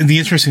 But the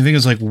interesting thing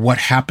is, like, what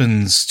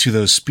happens to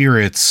those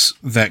spirits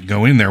that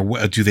go in there?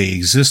 Do they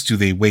exist? Do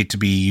they wait to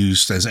be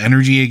used as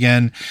energy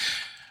again?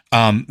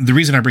 The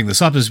reason I bring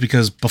this up is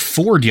because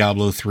before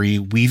Diablo 3,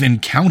 we've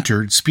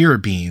encountered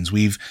spirit beings.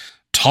 We've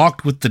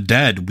talked with the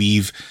dead.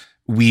 We've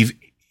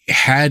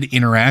had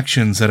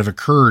interactions that have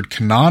occurred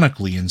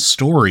canonically in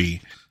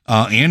story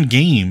and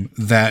game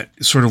that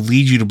sort of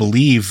lead you to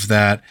believe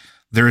that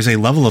there is a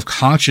level of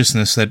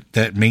consciousness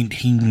that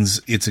maintains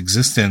its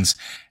existence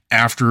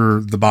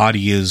after the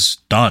body is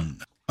done,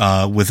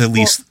 with at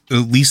least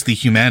the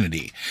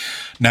humanity.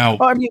 Now,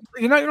 well, I mean,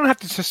 you don't have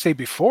to just say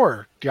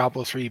before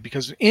Diablo 3,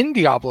 because in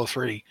Diablo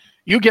 3,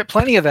 you get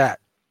plenty of that.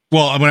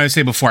 Well, when I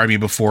say before, I mean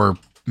before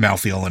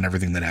Malthael and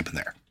everything that happened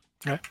there.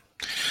 Okay.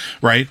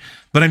 Right?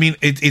 But I mean,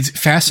 it's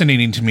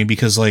fascinating to me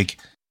because, like,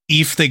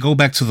 if they go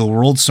back to the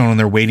World Stone and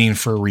they're waiting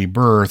for a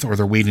rebirth, or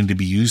they're waiting to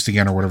be used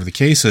again, or whatever the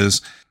case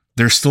is,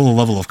 there's still a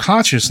level of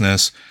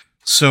consciousness.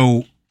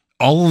 So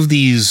all of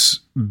these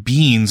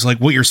beings, like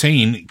what you're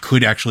saying,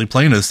 could actually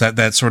play into this,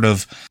 that sort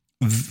of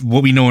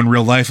what we know in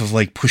real life of,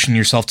 like, pushing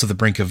yourself to the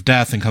brink of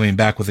death and coming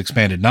back with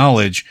expanded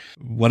knowledge.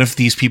 What if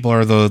these people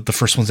are the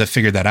first ones that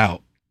figured that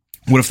out?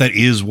 What if that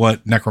is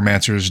what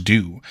necromancers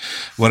do?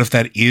 What if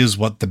that is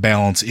what the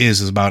balance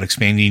is about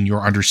expanding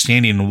your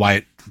understanding, and why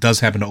it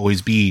does happen to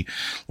always be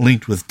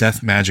linked with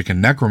death magic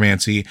and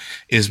necromancy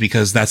is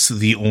because that's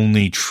the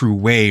only true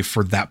way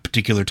for that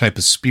particular type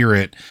of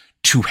spirit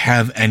to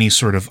have any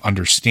sort of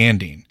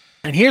understanding.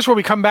 And here's where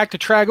we come back to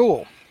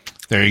Trag'Oul.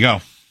 There you go.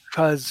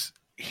 Because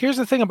here's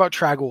the thing about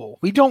Trag'Oul.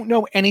 We don't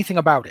know anything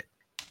about it.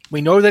 We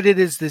know that it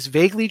is this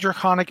vaguely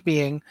draconic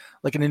being,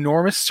 like an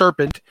enormous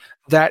serpent,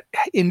 that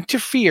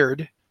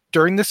interfered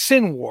during the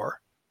Sin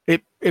War.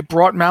 It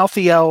brought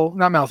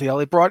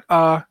it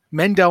brought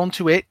Mendel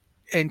into it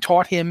and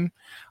taught him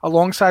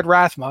alongside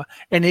Rathma,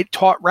 and it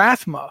taught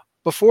Rathma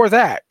before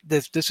that.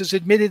 This is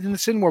admitted in the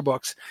Sin War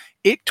books.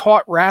 It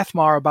taught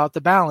Rathma about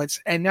the balance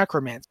and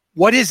necromancy.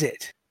 What is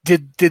it?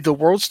 Did the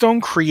World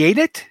Stone create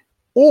it,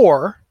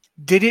 or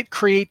did it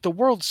create the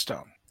World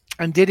Stone?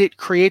 And did it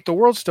create the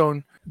World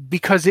Stone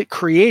because it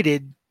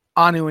created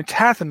Anu and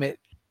Tathamet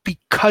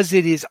because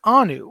it is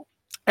Anu.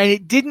 And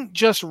it didn't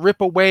just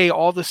rip away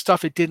all the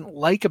stuff it didn't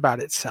like about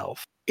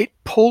itself. It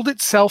pulled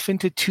itself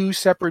into two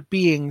separate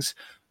beings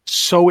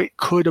so it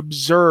could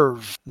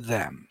observe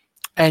them.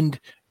 And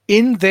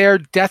in their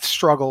death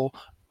struggle,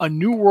 a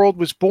new world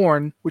was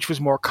born, which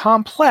was more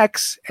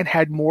complex and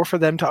had more for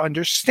them to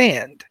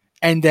understand.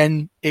 And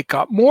then it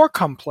got more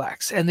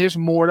complex, and there's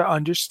more to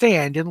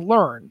understand and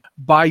learn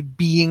by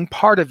being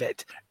part of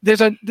it.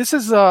 This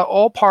is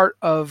all part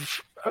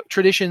of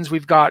traditions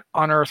we've got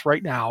on Earth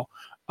right now,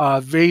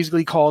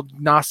 vaguely called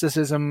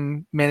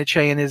Gnosticism,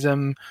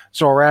 Manichaeanism,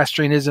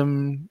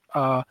 Zoroastrianism,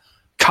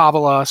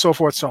 Kabbalah, so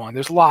forth, so on.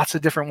 There's lots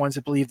of different ones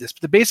that believe this.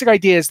 But the basic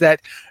idea is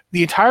that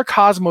the entire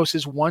cosmos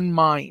is one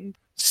mind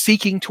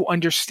seeking to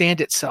understand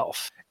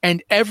itself.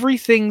 And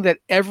everything that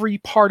every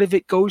part of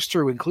it goes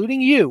through,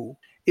 including you,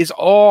 is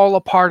all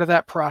a part of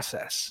that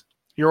process.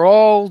 You're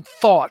all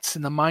thoughts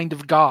in the mind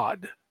of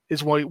God,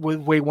 is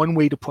one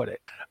way to put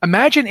it.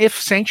 Imagine if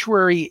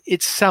Sanctuary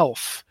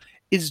itself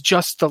is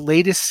just the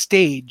latest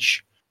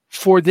stage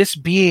for this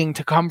being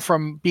to come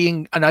from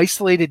being an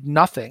isolated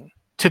nothing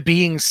to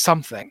being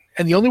something.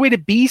 And the only way to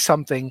be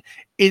something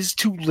is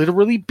to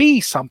literally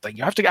be something.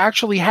 You have to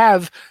actually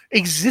have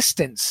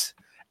existence.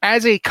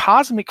 As a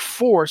cosmic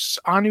force,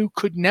 Anu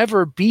could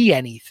never be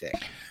anything.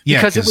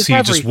 Yeah, because he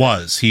just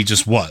was. He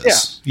just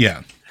was.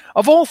 Yeah.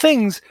 Of all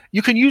things,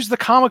 you can use the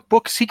comic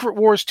book Secret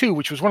Wars 2,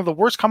 which was one of the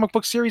worst comic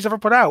book series ever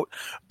put out,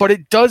 but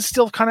it does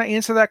still kind of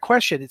answer that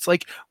question. It's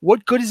like,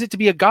 what good is it to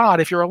be a god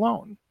if you're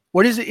alone?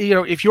 What is it,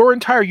 if your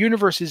entire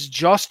universe is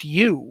just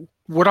you,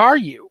 what are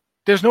you?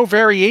 There's no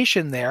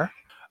variation there.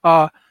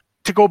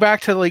 To go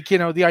back to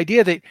the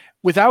idea that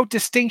without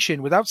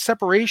distinction, without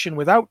separation,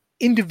 without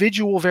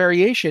individual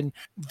variation,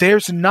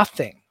 there's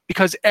nothing,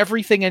 because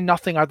everything and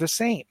nothing are the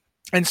same.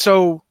 And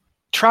so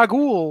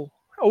Trag'Oul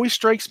always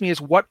strikes me as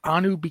what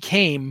Anu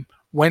became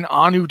when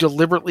Anu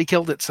deliberately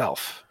killed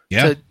itself.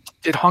 Yeah.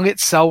 It hung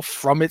itself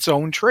from its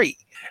own tree.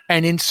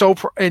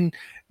 And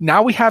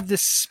now we have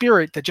this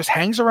spirit that just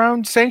hangs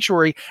around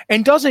Sanctuary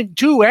and doesn't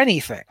do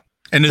anything.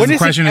 And when the has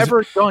question it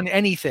ever done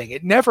anything?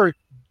 It never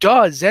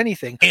does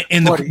anything.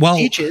 And it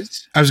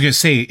teaches. I was going to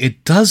say,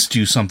 it does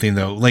do something,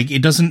 though. Like,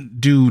 it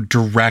doesn't do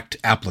direct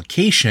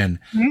application,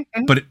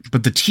 but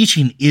the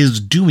teaching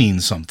is doing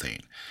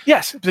something.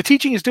 Yes, the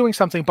teaching is doing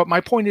something, but my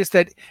point is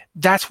that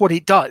that's what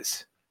it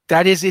does.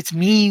 That is its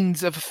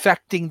means of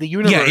affecting the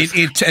universe.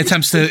 Yeah, it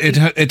attempts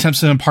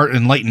to impart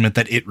enlightenment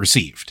that it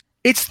received.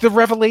 It's the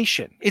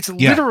revelation. It's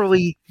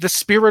literally the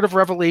spirit of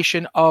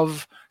revelation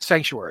of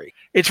Sanctuary.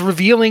 It's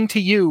revealing to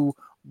you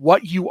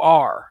what you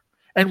are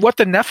and what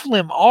the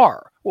Nephilim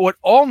are, what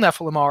all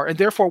Nephilim are, and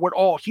therefore what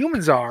all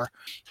humans are,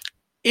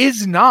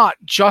 is not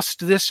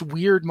just this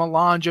weird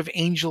melange of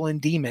angel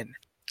and demon.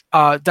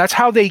 That's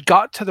how they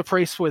got to the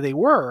place where they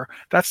were.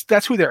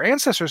 That's who their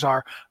ancestors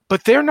are.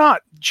 But they're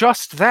not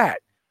just that.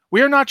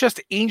 We are not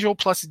just angel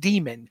plus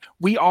demon.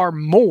 We are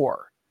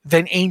more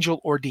than angel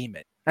or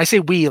demon. I say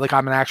we like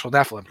I'm an actual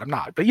Nephilim, but I'm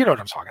not. But you know what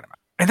I'm talking about.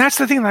 And that's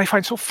the thing that I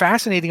find so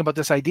fascinating about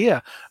this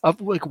idea of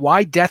like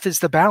why death is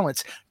the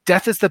balance.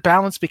 Death is the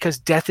balance because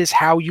death is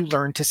how you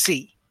learn to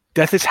see.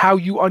 Death is how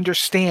you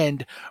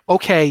understand,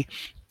 okay,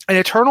 an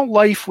eternal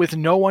life with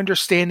no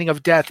understanding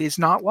of death is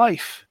not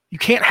life. You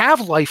can't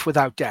have life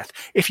without death.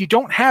 If you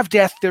don't have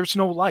death, there's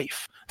no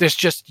life. There's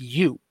just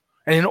you.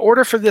 And in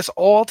order for this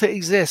all to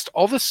exist,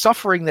 all the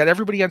suffering that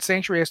everybody on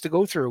Sanctuary has to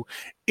go through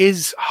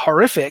is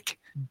horrific,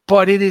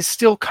 but it is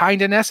still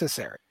kind of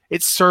necessary.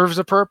 It serves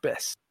a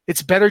purpose.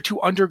 It's better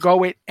to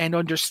undergo it and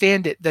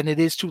understand it than it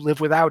is to live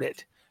without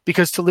it.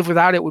 Because to live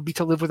without it would be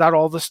to live without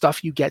all the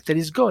stuff you get that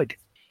is good.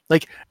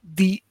 Like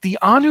the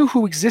Anu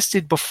who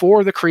existed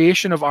before the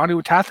creation of Anu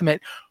and Tathamet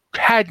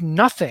had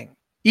nothing.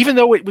 Even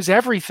though it was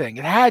everything,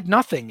 it had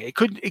nothing. It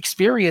could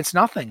experience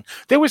nothing.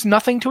 There was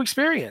nothing to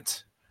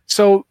experience.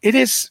 So it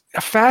is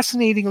a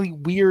fascinatingly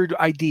weird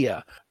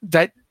idea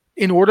that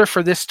in order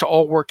for this to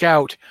all work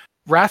out,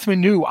 Rathman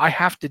knew I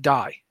have to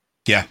die.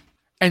 Yeah.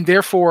 And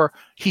therefore,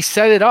 he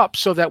set it up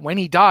so that when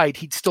he died,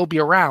 he'd still be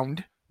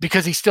around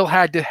because he still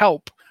had to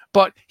help.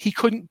 But he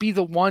couldn't be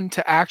the one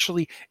to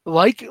actually,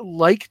 like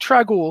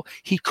Trag'Oul,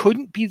 he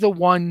couldn't be the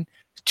one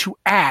to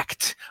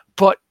act,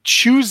 but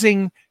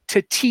choosing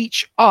to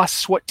teach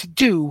us what to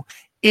do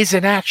is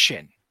an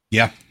action.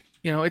 Yeah.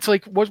 It's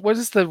like, what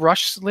is the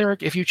Rush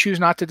lyric? If you choose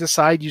not to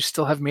decide, you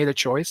still have made a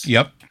choice.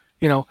 Yep.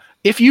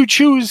 If you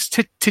choose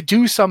to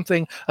do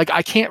something, like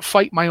I can't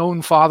fight my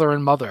own father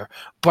and mother,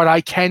 but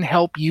I can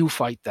help you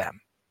fight them.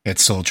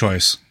 It's still a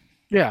choice.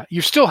 Yeah.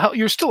 You're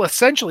still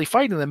essentially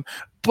fighting them,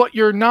 but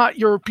you're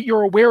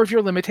aware of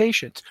your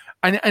limitations.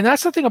 And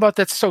that's the thing about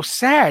that's so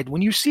sad.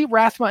 When you see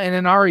Rathma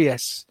and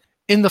Inarius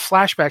in the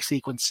flashback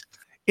sequence,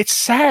 it's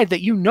sad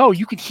that you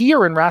can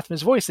hear in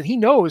Rathman's voice that he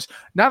knows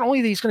not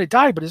only that he's going to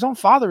die, but his own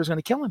father is going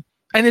to kill him.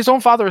 And his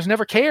own father has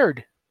never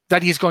cared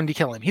that he's going to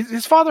kill him.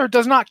 His father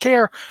does not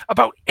care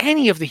about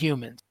any of the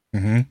humans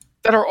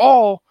that are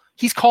all,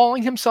 he's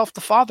calling himself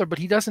the father, but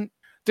he doesn't,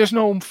 there's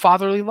no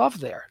fatherly love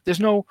there. There's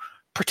no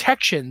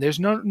protection. There's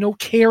no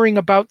caring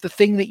about the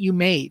thing that you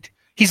made.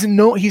 He's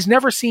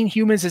never seen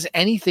humans as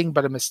anything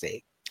but a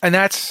mistake. And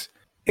that's,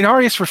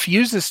 Inarius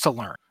refuses to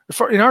learn.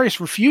 Inarius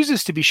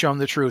refuses to be shown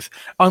the truth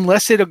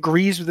unless it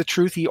agrees with the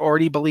truth he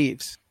already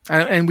believes.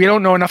 And we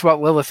don't know enough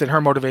about Lilith and her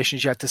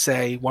motivations yet to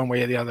say one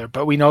way or the other,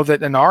 but we know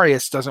that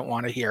Inarius doesn't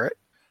want to hear it.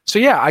 So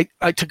yeah,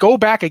 I to go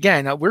back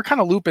again, we're kind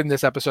of looping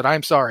this episode,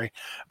 I'm sorry,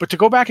 but to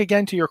go back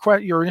again to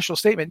your initial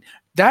statement,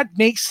 that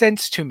makes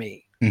sense to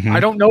me. Mm-hmm. I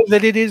don't know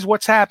that it is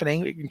what's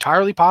happening.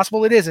 Entirely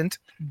possible it isn't,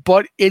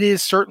 but it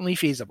is certainly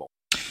feasible.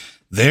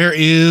 There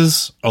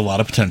is a lot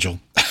of potential.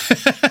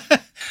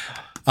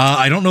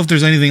 I don't know if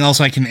there's anything else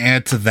I can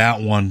add to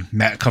that one.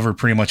 Matt covered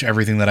pretty much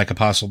everything that I could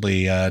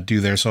possibly do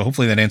there, so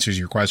hopefully that answers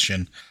your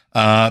question.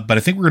 But I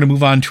think we're going to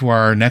move on to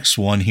our next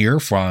one here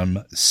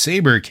from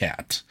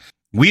Sabercat.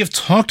 We have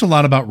talked a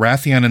lot about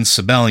Wrathion and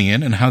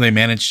Sibelian and how they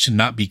managed to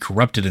not be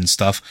corrupted and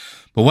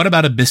stuff, but what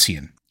about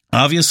Abyssian?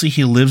 Obviously,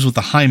 he lives with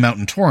the High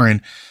Mountain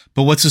Tauren,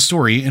 but what's his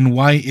story, and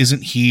why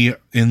isn't he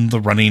in the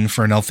running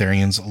for an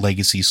Eltharion's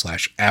legacy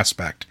 /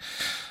 aspect?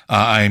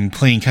 I'm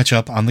playing catch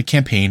up on the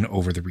campaign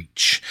Over the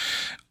Reach.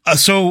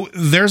 So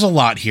there's a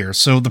lot here.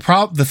 So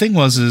the thing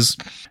is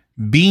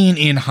being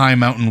in High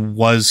Mountain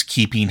was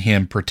keeping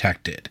him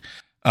protected.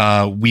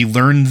 We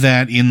learned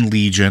that in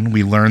Legion.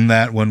 We learned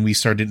that when we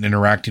started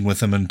interacting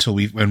with him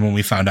when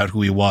we found out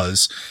who he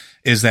was,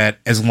 is that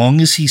as long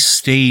as he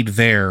stayed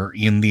there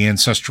in the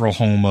ancestral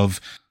home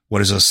of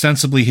what is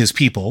ostensibly his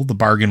people, the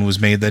bargain was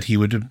made that he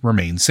would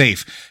remain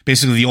safe.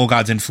 Basically, the Old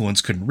God's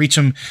influence couldn't reach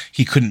him.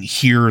 He couldn't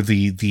hear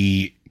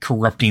the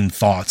corrupting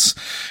thoughts.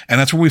 And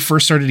that's where we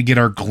first started to get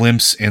our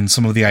glimpse and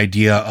some of the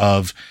idea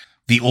of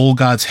the Old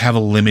Gods have a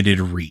limited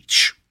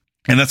reach.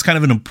 And that's kind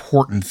of an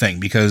important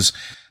thing, because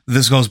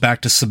this goes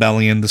back to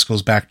Sibelian. This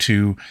goes back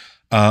to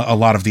a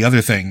lot of the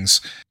other things.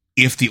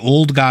 If the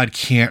Old God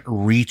can't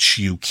reach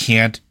you,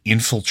 can't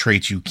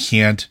infiltrate you,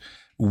 can't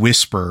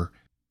whisper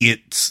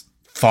its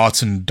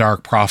thoughts and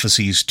dark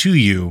prophecies to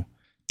you,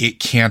 it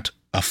can't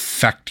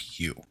affect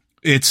you.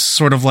 It's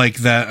sort of like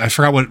that. I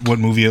forgot what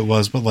movie it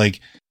was, but like,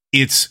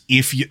 it's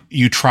if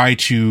you try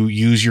to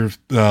use your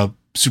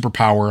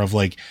superpower of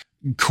like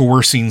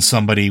coercing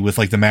somebody with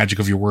like the magic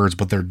of your words,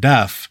 but they're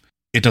deaf,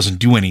 it doesn't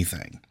do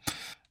anything.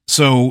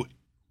 So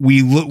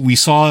we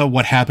saw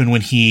what happened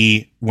when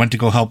he went to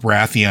go help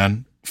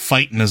Wrathion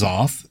fight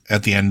N'Zoth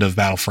at the end of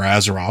Battle for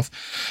Azeroth,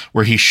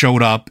 where he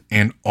showed up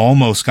and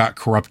almost got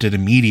corrupted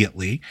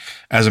immediately.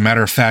 As a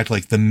matter of fact,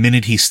 like the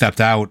minute he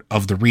stepped out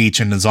of the Reach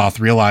and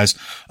N'Zoth realized,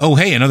 oh,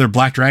 hey, another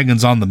black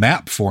dragon's on the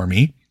map for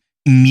me,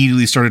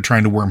 immediately started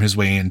trying to worm his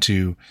way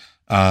into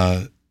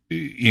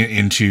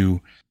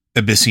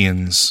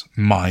Abyssian's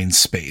mind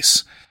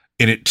space.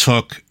 And it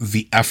took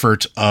the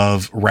effort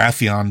of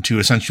Wrathion to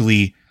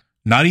essentially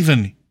not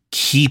even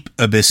keep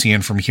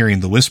Abyssian from hearing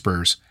the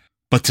whispers,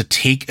 but to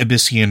take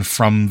Abyssian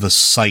from the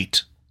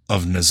sight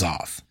of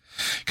N'Zoth.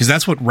 Because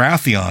that's what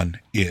Wrathion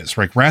is,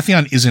 right?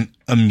 Wrathion isn't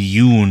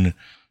immune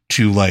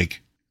to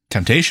like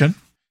temptation.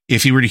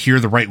 If he were to hear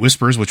the right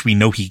whispers, which we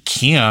know he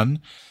can,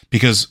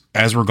 because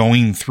as we're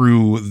going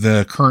through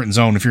the current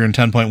zone, if you're in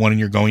 10.1 and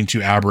you're going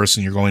to Aberrus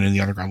and you're going in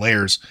the underground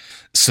layers,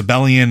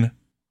 Sibelian,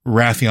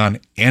 Wrathion,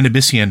 and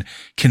Abyssian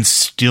can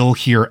still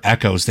hear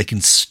echoes. They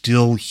can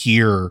still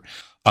hear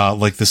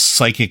like the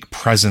psychic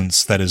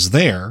presence that is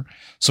there.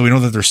 So we know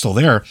that they're still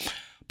there.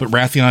 But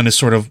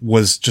Wrathion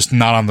was just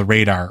not on the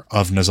radar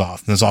of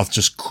N'Zoth. N'Zoth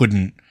just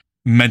couldn't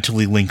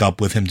mentally link up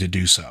with him to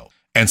do so.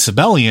 And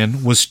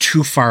Sibelian was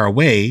too far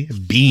away,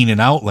 being in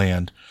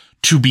Outland,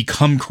 to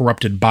become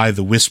corrupted by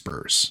the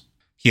whispers.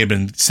 He had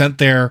been sent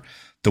there,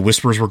 the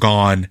whispers were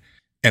gone,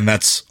 and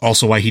that's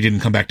also why he didn't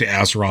come back to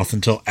Azeroth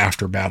until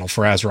after Battle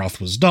for Azeroth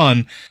was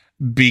done,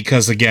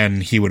 because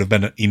again, he would have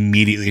been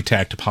immediately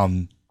attacked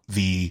upon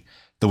the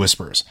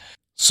whispers.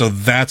 So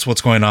that's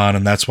what's going on,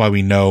 and that's why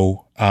we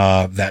know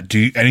that. Do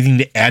you, anything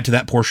to add to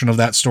that portion of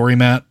that story,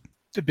 Matt?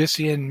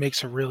 Abyssian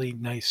makes a really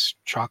nice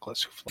chocolate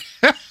souffle.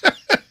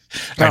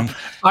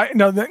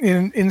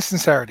 In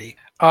sincerity,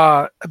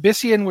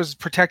 Abyssian was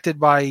protected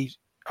by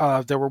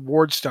there were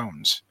ward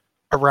stones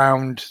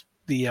around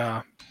the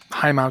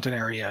High Mountain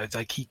area. It's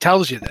like he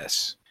tells you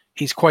this.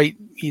 He's quite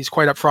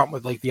upfront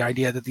with like the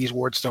idea that these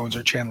ward stones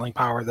are channeling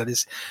power that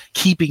is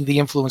keeping the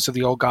influence of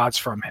the Old Gods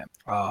from him.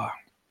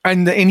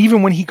 And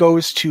even when he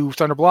goes to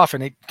Thunder Bluff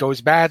and it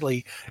goes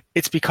badly,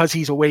 it's because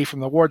he's away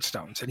from the ward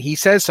stones. And he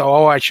says so,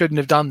 oh, I shouldn't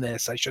have done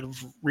this. I should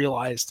have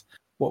realized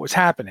what was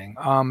happening.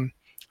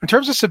 In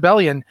terms of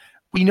Sibelian,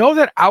 we know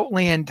that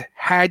Outland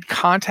had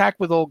contact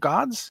with Old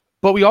Gods,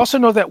 but we also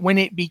know that when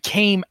it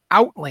became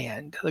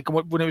Outland, like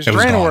when it was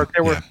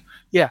Draenor,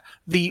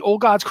 the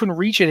Old Gods couldn't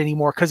reach it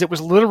anymore because it was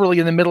literally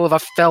in the middle of a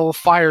fell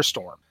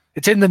firestorm.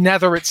 It's in the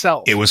Nether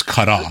itself. It was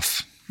cut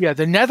off. Yeah,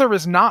 the Nether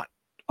is not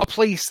a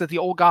place that the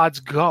Old Gods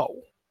go.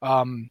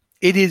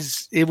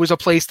 It was a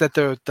place that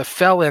the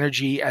fell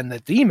energy and the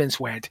demons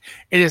went.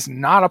 It is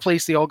not a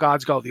place the Old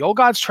Gods go. The Old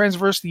Gods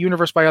traverse the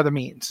universe by other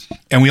means.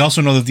 And we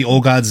also know that the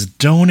Old Gods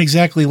don't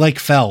exactly like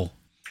fell.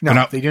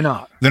 No, they do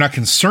not. They're not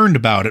concerned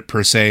about it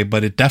per se,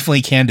 but it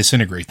definitely can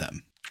disintegrate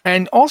them.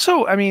 And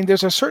also, I mean,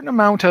 there's a certain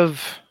amount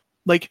of,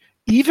 like,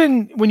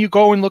 even when you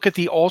go and look at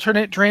the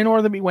alternate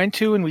Draenor that we went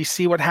to and we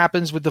see what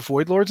happens with the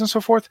Void Lords and so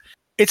forth,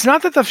 it's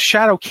not that the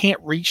Shadow can't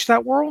reach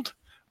that world,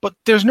 but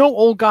there's no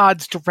old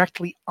gods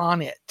directly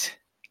on it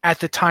at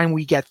the time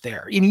we get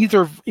there in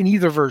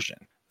either version.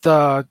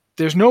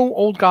 There's no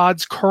old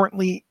gods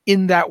currently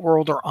in that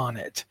world or on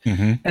it.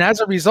 Mm-hmm. And as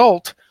a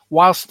result,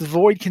 whilst the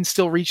Void can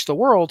still reach the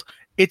world,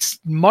 it's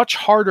much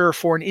harder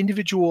for an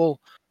individual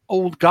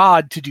old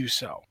god to do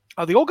so.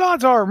 The old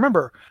gods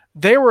remember,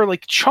 they were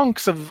like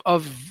chunks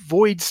of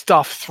Void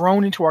stuff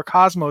thrown into our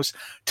cosmos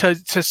to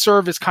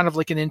serve as kind of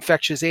like an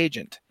infectious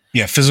agent.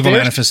 Yeah, physical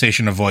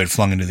manifestation of Void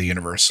flung into the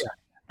universe. Yeah.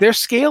 Their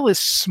scale is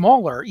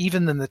smaller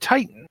even than the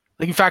Titan.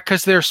 Like, in fact,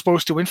 because they're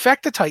supposed to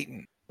infect the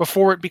Titan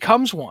before it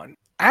becomes one.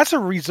 As a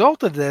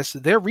result of this,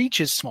 their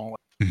reach is smaller.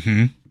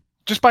 Mm-hmm.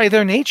 Just by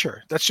their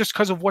nature. That's just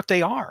because of what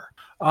they are.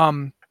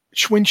 When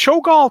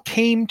Cho'Gall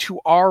came to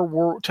our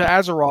world, to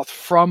Azeroth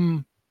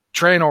from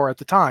Draenor at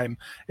the time,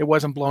 it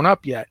wasn't blown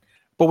up yet.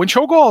 But when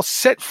Cho'Gall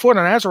set foot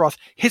on Azeroth,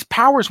 his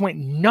powers went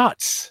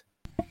nuts.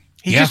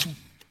 He just,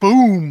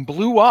 boom,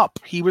 blew up.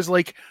 He was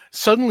like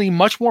suddenly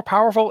much more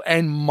powerful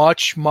and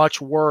much, much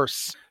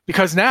worse.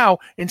 Because now,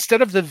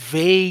 instead of the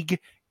vague,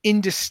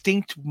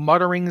 indistinct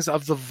mutterings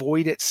of the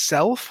Void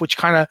itself, which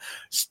kind of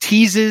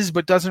teases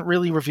but doesn't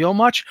really reveal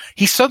much,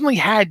 he suddenly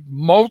had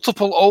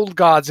multiple old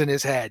gods in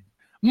his head.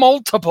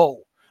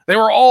 Multiple. They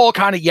were all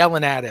kind of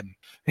yelling at him.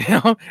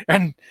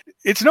 And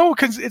it's no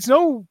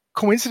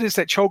coincidence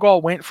that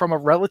Cho'Gall went from a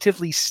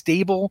relatively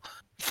stable,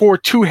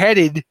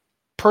 two-headed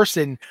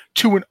person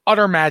to an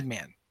utter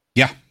madman.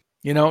 Yeah.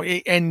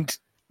 And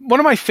one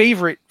of my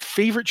favorite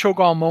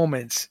Cho'Gall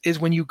moments is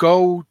when you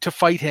go to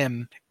fight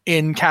him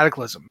in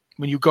Cataclysm,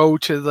 when you go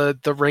to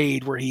the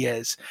raid where he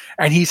is,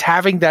 and he's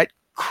having that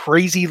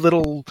crazy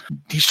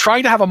he's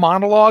trying to have a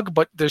monologue,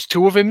 but there's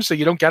two of him, so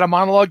you don't get a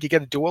monologue, you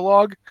get a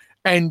duologue.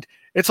 And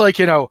it's like,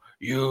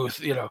 words,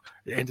 the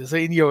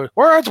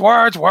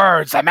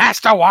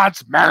master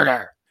wants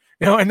murder.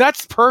 And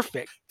that's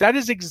perfect. That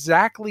is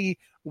exactly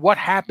what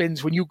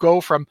happens when you go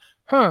from,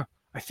 I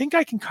think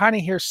I can kind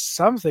of hear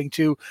something,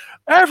 to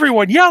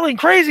everyone yelling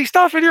crazy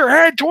stuff in your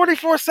head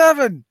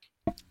 24/7.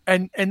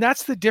 And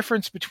that's the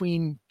difference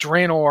between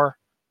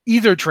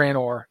either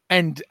Draenor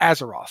and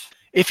Azeroth.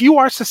 If you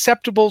are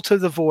susceptible to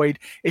the Void,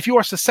 if you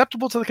are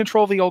susceptible to the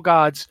control of the old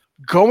gods,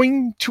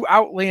 going to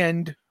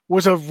Outland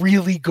was a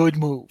really good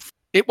move.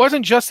 It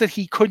wasn't just that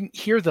he couldn't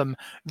hear them.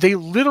 They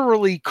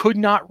literally could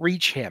not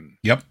reach him.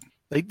 Yep.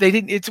 They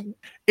didn't.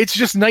 It's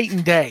just night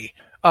and day.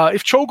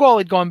 If Cho'Gall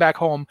had gone back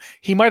home,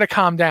 he might have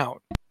calmed down.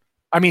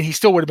 I mean, he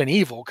still would have been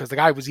evil because the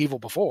guy was evil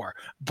before,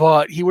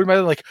 but he would have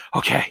been like,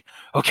 okay,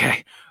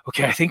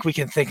 I think we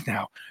can think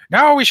now.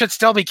 No, we should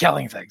still be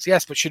killing things.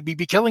 Yes, but should we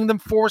be killing them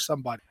for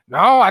somebody?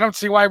 No, I don't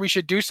see why we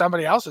should do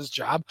somebody else's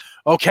job.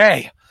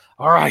 Okay.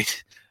 All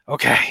right.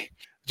 Okay.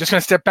 Just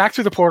going to step back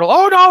through the portal.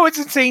 Oh no, it's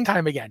insane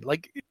time again.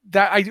 Like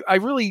that.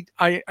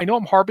 I know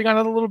I'm harping on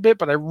it a little bit,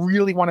 but I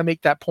really want to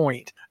make that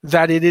point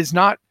that it's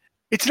not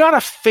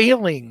a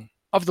failing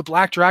of the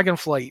Black Dragon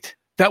Flight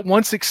that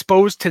once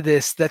exposed to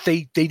this, that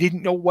they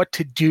didn't know what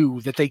to do,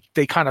 that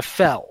they kind of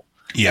fell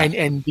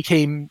and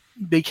became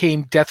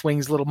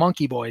Deathwing's little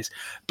monkey boys,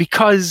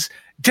 because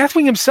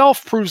Deathwing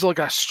himself proves like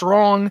a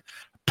strong,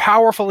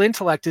 powerful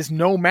intellect is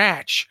no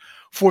match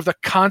for the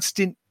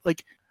constant,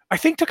 like, I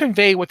think to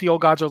convey what the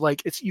old gods are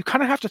like, you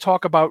kind of have to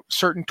talk about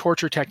certain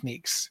torture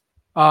techniques.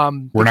 We're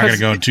not going to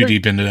go too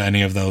deep into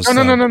any of those.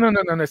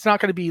 No. It's not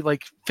going to be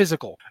like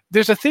physical.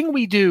 There's a thing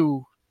we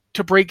do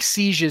to break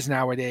sieges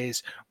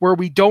nowadays where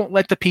we don't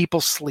let the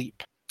people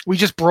sleep. We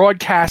just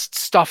broadcast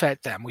stuff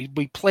at them. We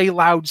play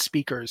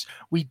loudspeakers.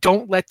 We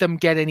don't let them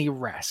get any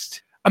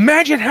rest.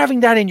 Imagine having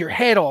that in your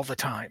head all the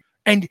time,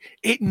 and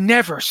it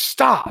never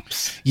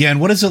stops. Yeah,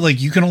 and what is it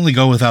like? You can only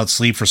go without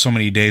sleep for so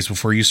many days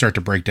before you start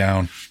to break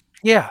down.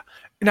 Yeah.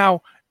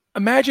 Now,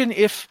 imagine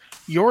if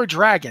you're a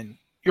dragon,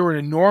 you're an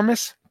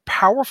enormous,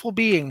 powerful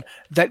being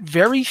that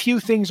very few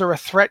things are a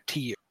threat to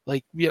you.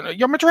 Like,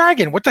 I'm a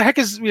dragon. What the heck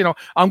is,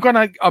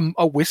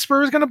 a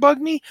whisper is going to bug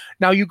me?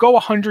 Now you go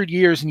 100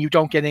 years and you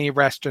don't get any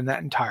rest in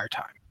that entire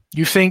time.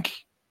 You think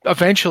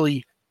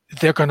eventually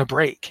they're going to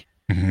break.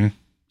 Mm-hmm.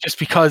 Just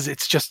because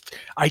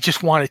I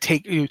just want to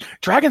take,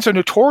 dragons are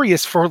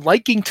notorious for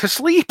liking to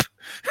sleep.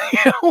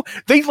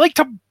 They like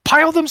to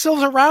pile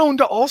themselves around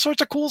to all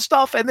sorts of cool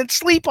stuff and then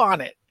sleep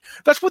on it.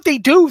 That's what they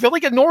do. They're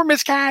like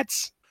enormous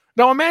cats.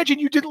 Now imagine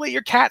you didn't let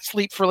your cat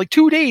sleep for like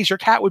 2 days. Your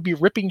cat would be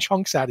ripping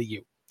chunks out of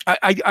you.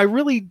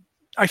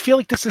 I feel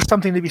like this is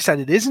something to be said.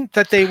 It isn't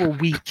that they were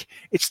weak.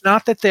 It's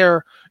not that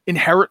they're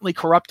inherently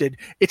corrupted.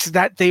 It's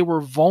that they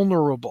were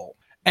vulnerable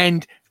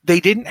and they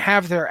didn't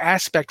have their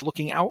aspect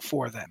looking out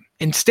for them.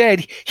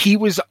 Instead, he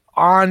was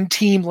on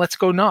team let's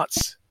go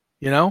nuts,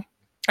 And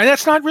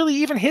that's not really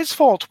even his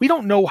fault. We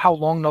don't know how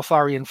long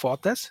Neltharion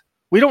fought this.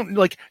 We don't,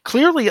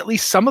 clearly at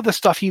least some of the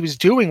stuff he was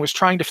doing was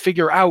trying to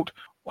figure out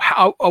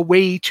how a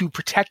way to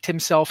protect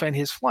himself and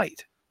his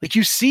flight. Like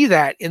you see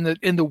that in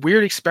the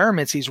weird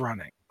experiments he's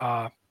running.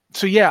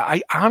 So yeah,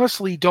 I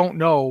honestly don't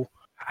know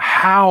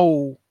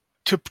how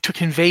to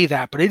convey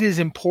that, but it is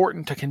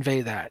important to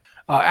convey that.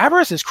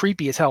 Aberrus is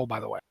creepy as hell, by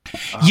the way.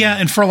 Yeah,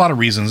 and for a lot of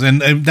reasons,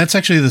 and that's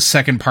actually the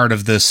second part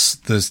of this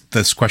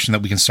question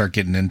that we can start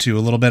getting into a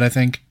little bit, I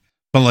think.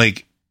 But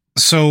like,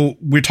 so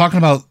we're talking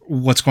about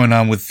what's going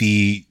on with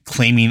the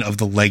claiming of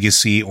the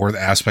legacy or the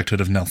aspect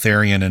of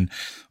Neltharion and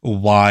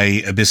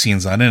why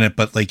Abyssinian's not in it.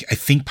 But like, I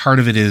think part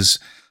of it is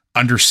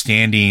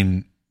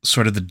understanding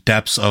sort of the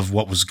depths of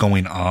what was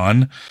going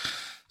on.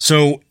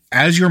 So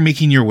as you're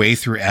making your way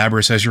through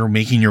Aberrus, as you're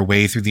making your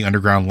way through the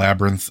underground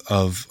labyrinth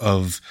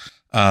of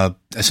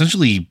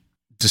essentially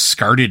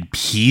discarded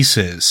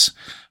pieces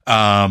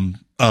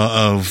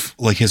of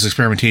like his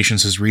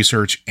experimentations, his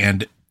research,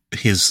 and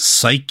his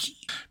psyche,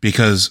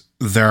 because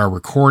there are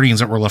recordings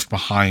that were left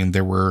behind.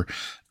 There were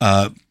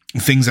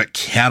things that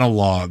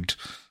cataloged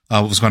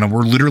what was going on.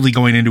 We're literally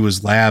going into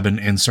his lab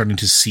and starting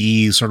to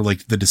see sort of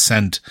like the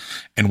descent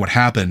and what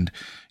happened.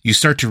 You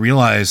start to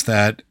realize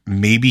that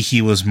maybe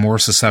he was more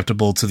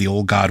susceptible to the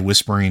old god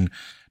whispering,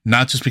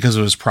 not just because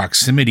of his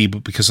proximity,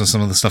 but because of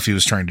some of the stuff he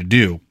was trying to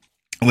do.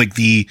 Like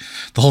the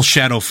whole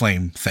Shadow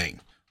Flame thing.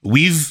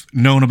 We've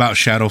known about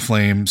Shadow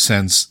Flame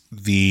since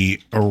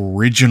the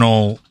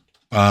original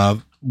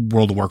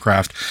World of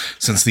Warcraft,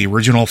 since the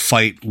original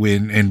fight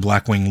in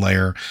Blackwing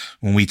Lair,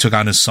 when we took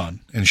on his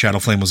son, and Shadow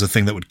Flame was a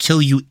thing that would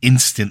kill you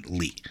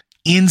instantly.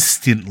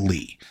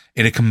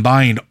 And it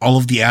combined all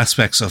of the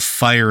aspects of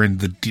fire and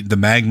the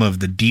magma of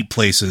the deep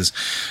places.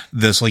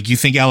 This, like, you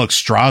think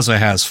Alexstrasza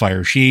has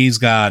fire. She's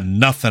got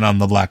nothing on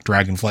the Black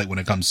Dragonflight when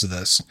it comes to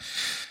this.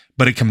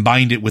 But it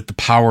combined it with the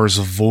powers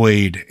of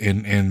void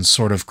and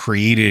sort of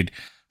created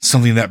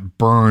something that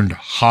burned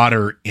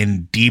hotter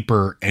and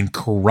deeper and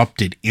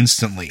corrupted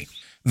instantly.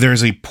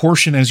 There's a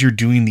portion as you're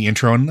doing the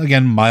intro, and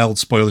again, mild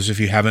spoilers if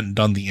you haven't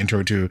done the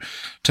intro to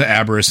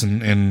Aberrus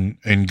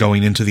and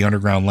going into the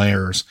underground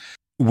layers,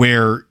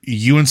 where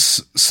you and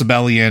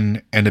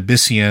Sibelian and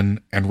Abyssian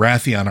and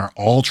Wrathion are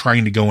all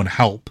trying to go and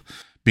help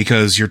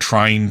because you're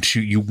trying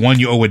to, you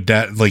owe a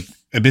debt, like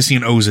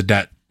Abyssian owes a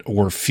debt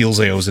or feels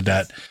they owes a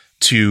debt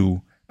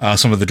to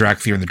some of the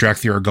Drakthir, and the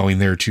Drakthir are going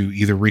there to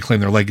either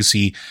reclaim their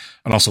legacy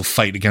and also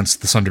fight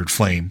against the Sundered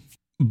Flame.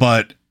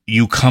 But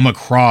you come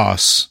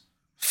across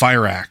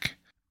Fyrakk,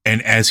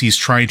 and as he's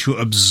trying to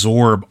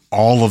absorb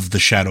all of the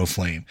Shadow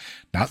Flame,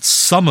 not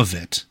some of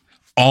it,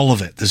 all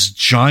of it, this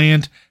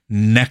giant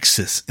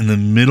nexus in the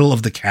middle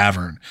of the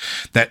cavern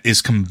that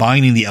is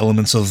combining the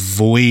elements of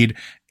void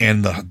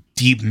and the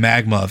deep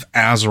magma of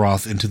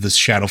Azeroth into this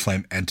Shadow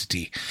Flame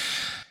entity.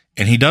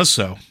 And he does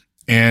so.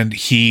 And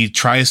he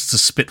tries to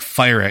spit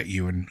fire at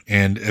you,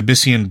 and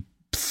Abyssian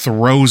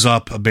throws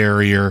up a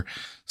barrier.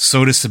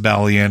 So does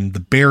Sibelian. The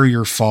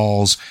barrier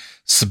falls.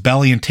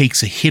 Sibelian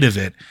takes a hit of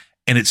it,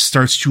 and it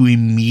starts to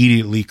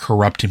immediately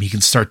corrupt him. He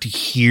can start to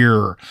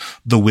hear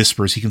the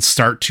whispers. He can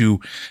start to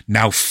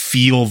now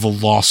feel the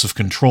loss of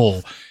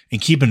control.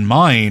 And keep in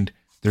mind,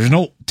 there's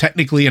no,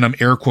 technically, and I'm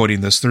air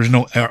quoting this, there's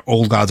no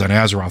old gods on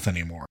Azeroth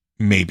anymore.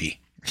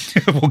 Maybe.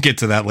 We'll get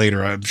to that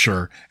later, I'm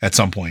sure, at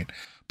some point.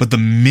 But the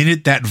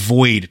minute that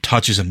void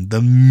touches him,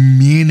 the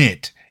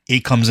minute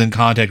it comes in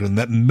contact with him,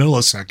 that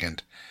millisecond,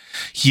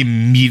 he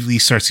immediately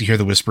starts to hear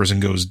the whispers and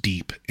goes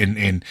deep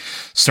and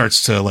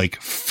starts to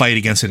like fight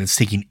against it. It's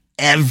taking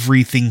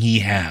everything he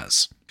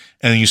has.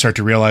 And then you start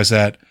to realize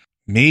that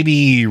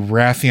maybe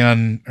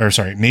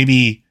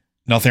maybe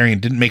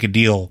Neltharion didn't make a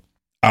deal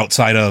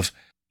outside of,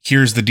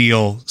 here's the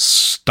deal,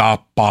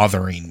 stop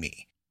bothering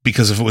me.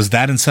 Because if it was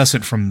that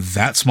incessant from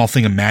that small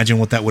thing, imagine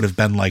what that would have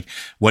been like,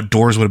 what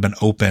doors would have been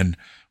open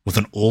with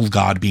an old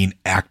god being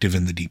active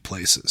in the deep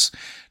places.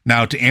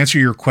 Now, to answer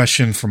your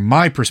question from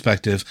my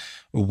perspective,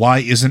 why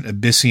isn't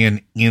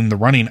Abyssian in the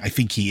running? I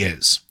think he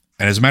is.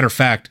 And as a matter of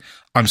fact,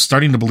 I'm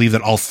starting to believe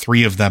that all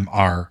three of them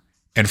are,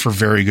 and for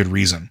very good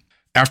reason.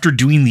 After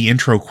doing the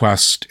intro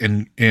quest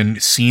and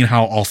seeing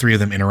how all three of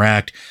them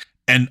interact,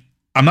 and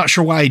I'm not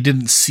sure why I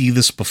didn't see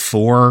this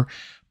before,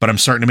 but I'm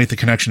starting to make the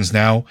connections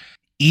now.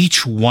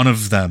 Each one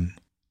of them,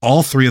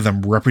 all three of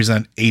them,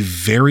 represent a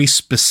very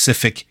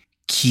specific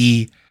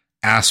key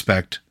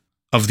aspect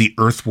of the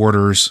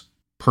Earthwarder's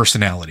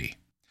personality.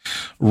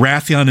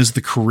 Wrathion is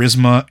the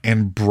charisma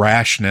and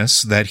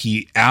brashness that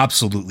he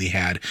absolutely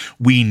had.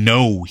 We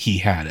know he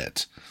had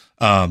it.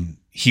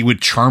 He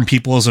would charm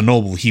people as a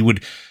noble.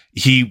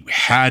 He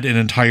had an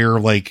entire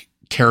like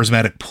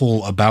charismatic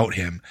pull about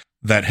him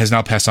that has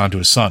now passed on to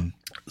his son.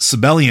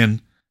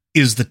 Sibelian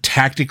is the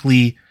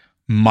tactically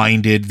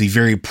minded, the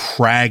very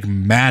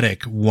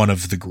pragmatic one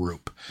of the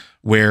group,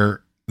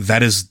 where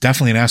that is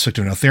definitely an aspect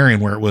of Neltharion,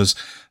 where it was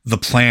the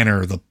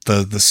planner, the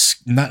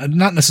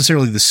not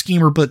necessarily the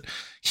schemer, but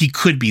he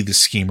could be the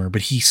schemer,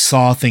 but he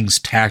saw things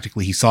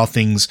tactically. He saw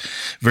things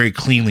very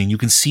cleanly. And you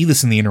can see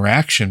this in the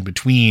interaction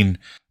between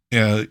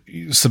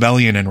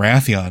Sibelian and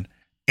Wrathion.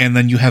 And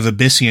then you have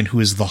Abyssian, who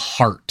is the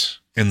heart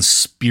and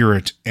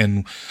spirit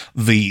and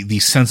the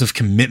sense of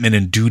commitment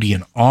and duty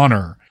and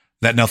honor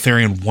that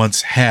Neltharion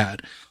once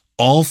had.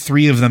 All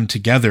three of them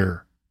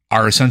together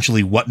are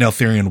essentially what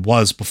Neltharion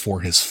was before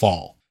his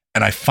fall.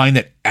 And I find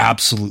that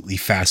absolutely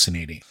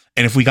fascinating.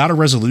 And if we got a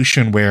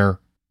resolution where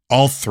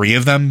all three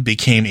of them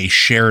became a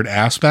shared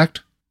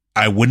aspect,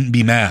 I wouldn't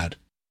be mad.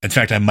 In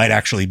fact, I might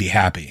actually be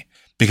happy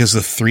because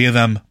the three of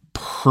them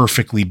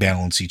perfectly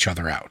balance each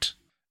other out.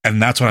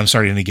 And that's what I'm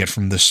starting to get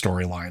from this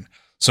storyline.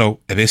 So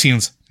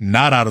Abyssian's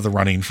not out of the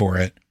running for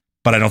it,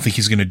 but I don't think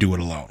he's going to do it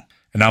alone.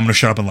 And now I'm going to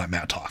shut up and let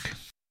Matt talk.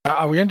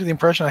 Are we under the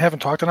impression I haven't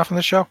talked enough on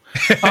this show?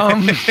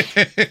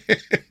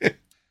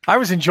 I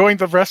was enjoying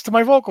the rest of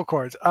my vocal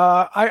cords.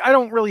 I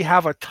don't really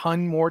have a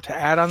ton more to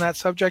add on that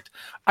subject.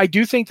 I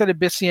do think that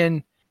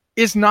Abyssian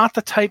is not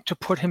the type to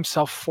put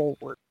himself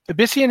forward.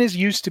 Abyssian is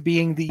used to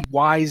being the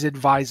wise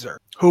advisor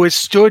who has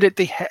stood at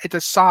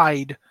the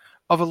side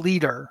of a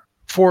leader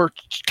for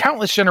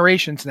countless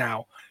generations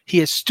now. He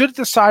has stood at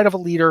the side of a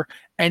leader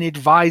and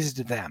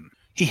advised them.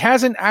 He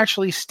hasn't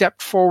actually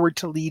stepped forward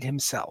to lead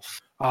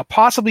himself,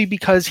 possibly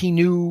because he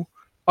knew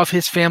of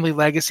his family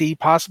legacy,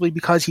 possibly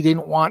because he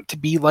didn't want to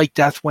be like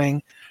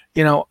Deathwing.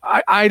 You know,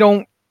 I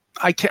don't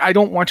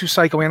want to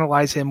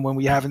psychoanalyze him when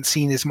we haven't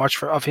seen as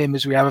much of him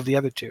as we have of the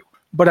other two.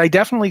 But I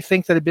definitely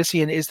think that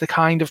Abyssian is the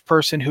kind of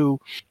person who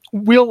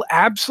will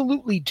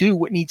absolutely do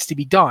what needs to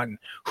be done,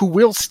 who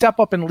will step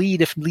up and lead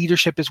if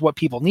leadership is what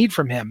people need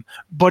from him,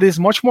 but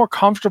is much more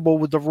comfortable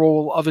with the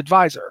role of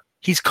advisor.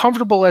 He's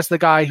comfortable as the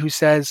guy who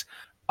says,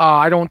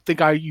 I don't think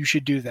you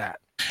should do that.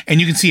 And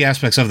you can see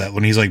aspects of that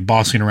when he's like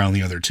bossing around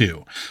the other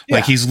two.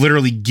 Like he's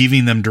literally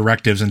giving them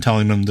directives and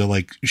telling them to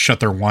like shut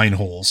their wine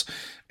holes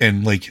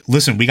and like,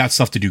 listen, we got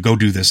stuff to do. Go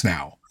do this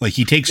now. Like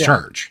he takes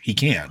charge. He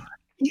can.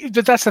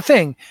 But that's the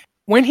thing.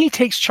 When he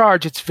takes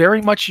charge, it's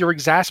very much your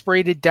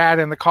exasperated dad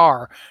in the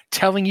car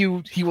telling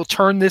you I will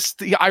turn this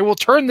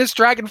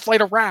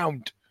dragonflight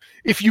around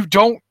if you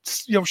don't,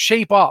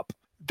 shape up.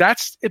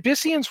 That's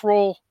Abyssian's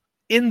role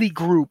in the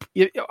group.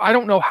 I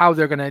don't know how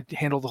they're going to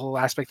handle the whole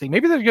aspect thing.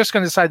 Maybe they're just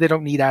going to decide they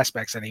don't need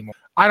aspects anymore.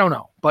 I don't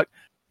know. But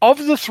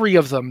of the three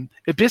of them,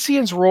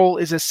 Abyssian's role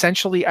is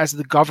essentially as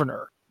the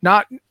governor,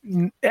 not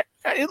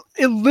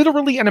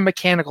literally in a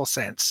mechanical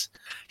sense.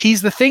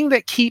 He's the thing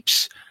that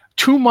keeps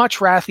too much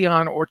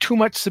Wrathion or too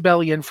much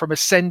Sibelian from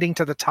ascending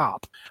to the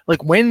top.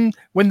 Like when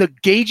the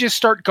gauges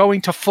start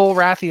going to full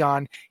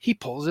Wrathion, he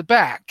pulls it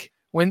back.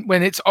 When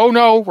it's, oh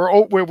no,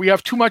 we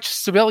have too much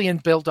Sibelian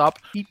built up,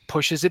 he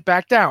pushes it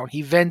back down.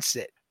 He vents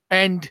it.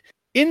 And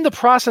in the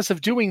process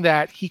of doing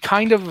that, he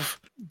kind of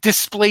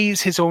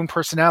displays his own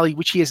personality,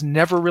 which he has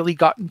never really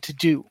gotten to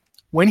do.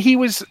 When he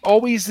was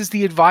always as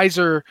the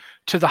advisor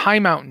to the High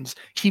Mountains,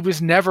 he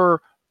was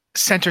never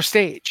center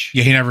stage.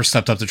 Yeah, he never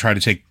stepped up to try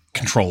to take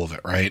control of it,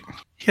 right?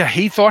 Yeah,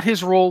 he thought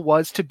his role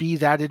was to be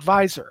that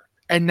advisor.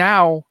 And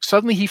now,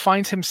 suddenly he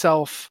finds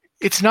himself,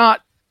 it's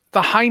not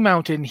the High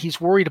Mountain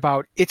he's worried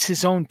about, it's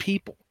his own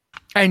people.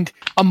 And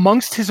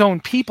amongst his own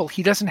people,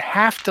 he doesn't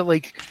have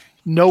to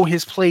know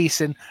his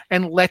place and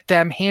let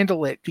them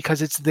handle it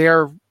because it's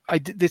their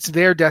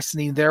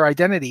destiny, their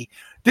identity.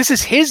 This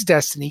is his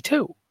destiny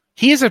too.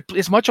 He is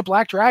as much a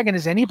black dragon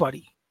as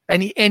anybody.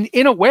 And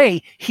in a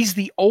way, he's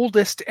the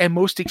oldest and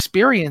most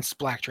experienced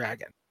black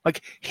dragon.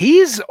 Like,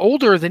 he's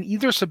older than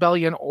either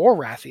Sibelian or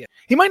Wrathion.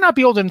 He might not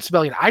be older than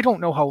Sibelian. I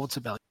don't know how old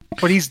Sibelian is,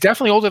 but he's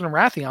definitely older than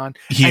Wrathion.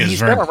 He's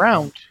been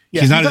around.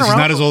 Yeah, he's not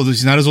as old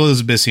as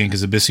Abyssian,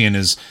 because Abyssian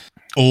is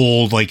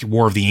old, like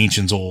War of the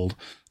Ancients old.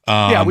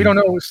 We don't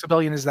know if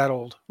Sibelian is that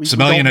old.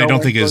 Sibelian, I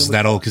don't think is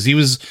that old,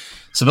 because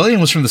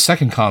Sibelian was from the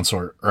second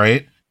consort,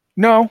 right?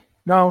 No,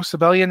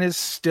 Sibelian is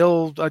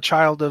still a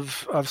child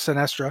of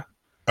Sinestra.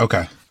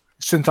 Okay.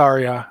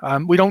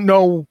 Syntharia. We don't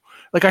know.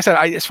 Like I said,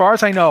 as far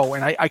as I know,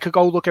 and I could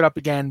go look it up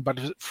again, but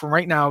from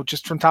right now,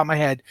 just from the top of my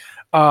head,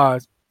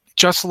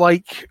 just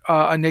like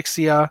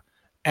Onyxia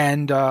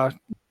and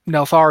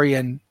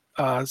Neltharion,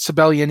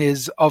 Sibelian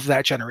is of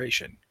that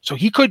generation. So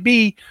he could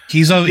be.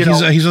 He's of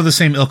the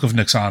same ilk of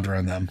Nyxandra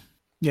and them.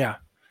 Yeah.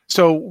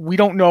 So we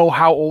don't know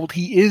how old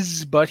he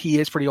is, but he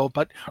is pretty old.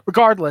 But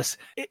regardless,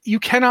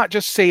 you cannot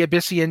just say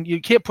Abyssian. You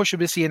can't push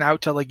Abyssian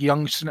out to like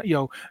young,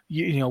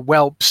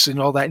 whelps and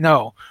all that.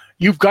 No.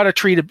 You've got to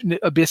treat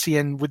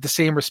Abyssian with the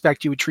same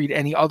respect you would treat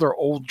any other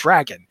old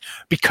dragon,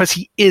 because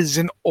he is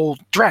an old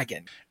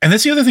dragon. And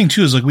that's the other thing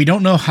too, is like, we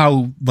don't know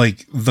how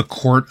like the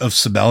court of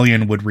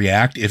Sibelian would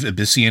react if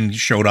Abyssian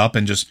showed up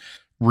and just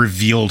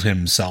revealed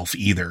himself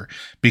either,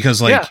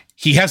 because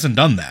he hasn't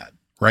done that,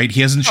 right?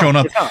 He hasn't shown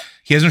up.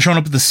 He hasn't shown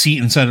up at the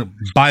seat and said,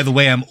 by the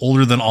way, I'm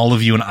older than all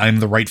of you and I'm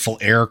the rightful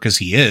heir, because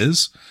he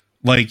is.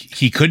 Like,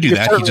 he could do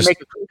that. He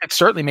could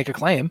certainly make a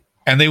claim.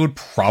 And they would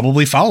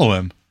probably follow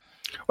him.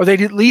 Or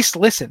they'd at least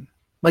listen.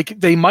 Like,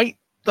 they might,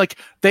 like,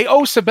 they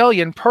owe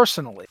Sibelian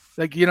personally.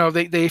 Like,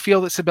 they feel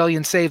that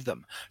Sibelian saved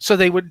them. So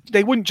they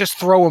wouldn't just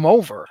throw him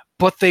over,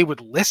 but they would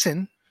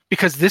listen,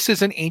 because this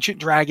is an ancient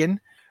dragon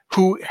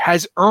who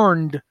has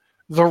earned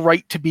the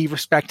right to be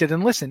respected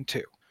and listened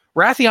to.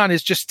 Wrathion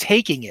is just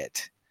taking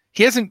it.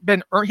 He hasn't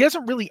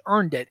really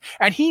earned it.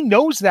 And he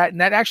knows that, and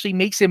that actually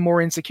makes him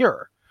more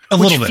insecure.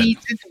 which little bit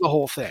feeds into the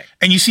whole thing.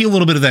 And you see a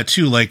little bit of that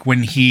too, like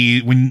when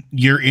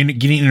you're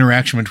getting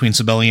interaction between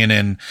Sibelian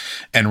and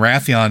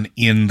Wrathion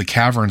in the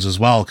caverns as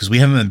well, because we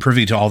haven't been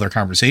privy to all their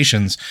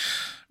conversations.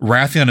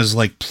 Wrathion is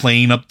like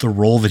playing up the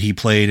role that he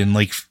played in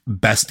like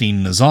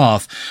besting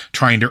N'Zoth,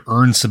 trying to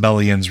earn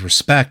Sibelian's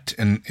respect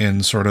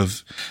and sort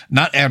of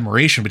not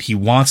admiration, but he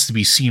wants to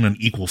be seen on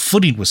equal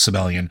footing with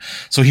Sibelian.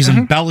 So he's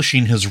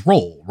embellishing his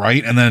role,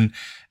 right? And then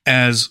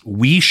as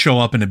we show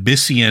up and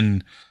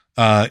Abyssian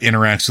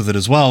interacts with it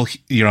as well,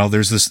 you know,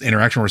 there's this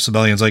interaction where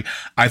Sibelian's like,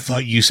 I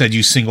thought you said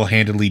you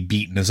single-handedly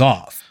beat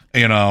N'Zoth,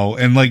 you know,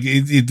 and like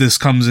this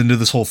comes into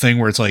this whole thing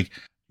where it's like,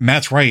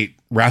 Matt's right.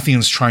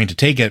 Rathion's trying to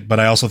take it, but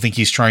I also think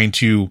he's trying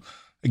to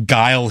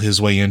guile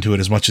his way into it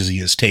as much as he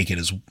is take it,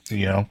 as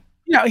you know.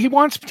 Yeah, he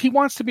wants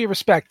to be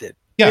respected.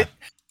 Yeah.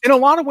 In a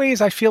lot of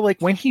ways, I feel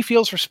like when he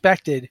feels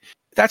respected,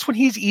 that's when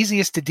he's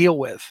easiest to deal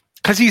with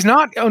because he's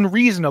not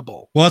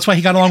unreasonable. Well, that's why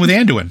he got along with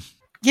Anduin.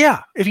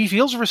 Yeah, if he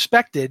feels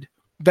respected,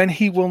 then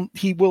he will.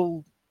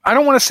 I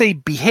don't want to say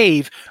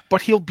behave,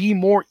 but he'll be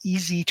more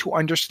easy to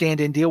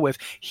understand and deal with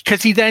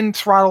because he then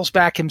throttles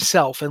back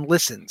himself and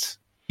listens.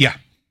 Yeah.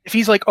 If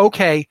he's like,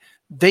 okay,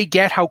 they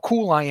get how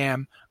cool I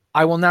am,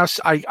 I will now.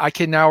 I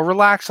can now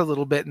relax a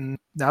little bit, and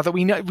now that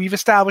we've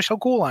established how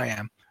cool I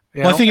am.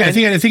 Well, I think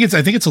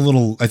it's a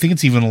little. I think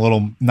it's even a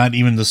little. Not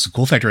even this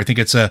cool factor. I think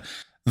it's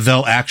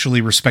they'll actually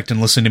respect and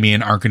listen to me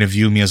and aren't going to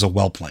view me as a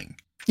whelpling.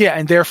 Yeah,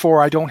 and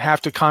therefore I don't have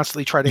to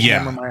constantly try to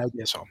hammer my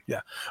ideas home. Yeah,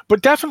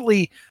 but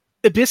definitely,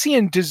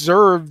 Abyssian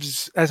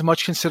deserves as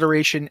much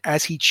consideration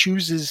as he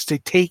chooses to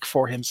take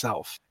for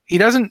himself. He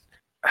doesn't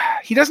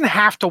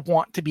have to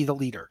want to be the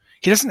leader.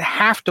 He doesn't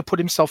have to put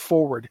himself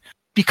forward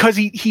because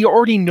he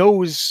already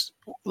knows,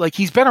 like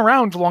he's been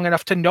around long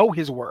enough to know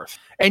his worth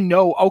and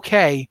know,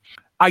 okay,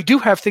 I do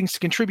have things to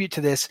contribute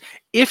to this.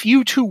 If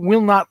you two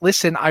will not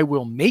listen, I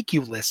will make you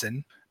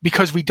listen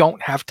because we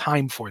don't have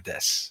time for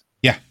this.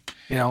 Yeah.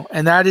 You know,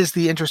 and that is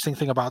the interesting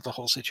thing about the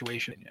whole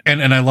situation.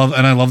 And I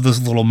love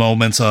those little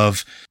moments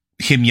of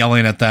him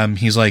yelling at them.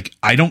 He's like,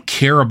 I don't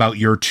care about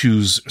your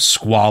two's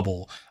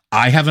squabble.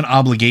 I have an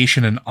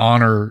obligation and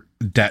honor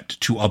debt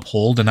to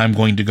uphold, and I'm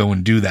going to go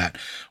and do that.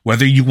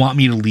 Whether you want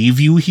me to leave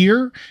you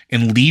here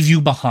and leave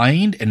you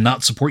behind and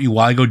not support you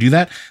while I go do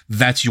that,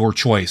 that's your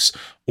choice.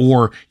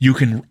 Or you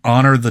can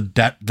honor the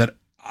debt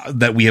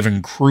that we have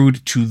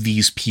accrued to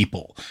these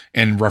people,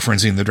 and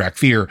referencing the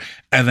Drakthir,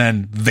 and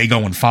then they go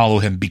and follow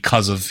him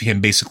because of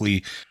him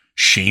basically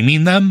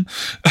shaming them,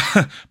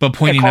 but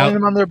pointing calling out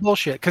them on their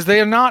bullshit because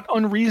they are not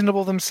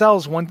unreasonable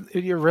themselves when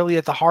you're really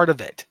at the heart of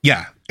it.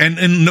 Yeah. And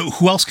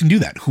who else can do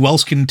that? Who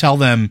else can tell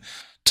them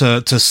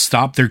to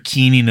stop their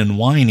keening and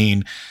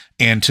whining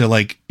and to,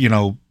 like, you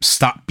know,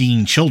 stop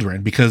being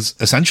children, because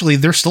essentially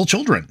they're still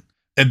children.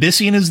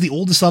 Abyssian is the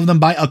oldest of them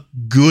by a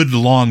good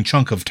long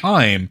chunk of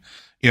time,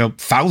 you know,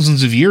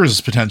 thousands of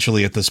years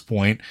potentially at this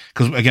point.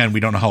 Cause again, we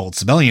don't know how old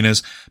Sibelian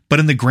is, but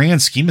in the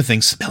grand scheme of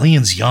things,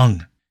 Sibelian's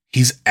young.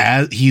 He's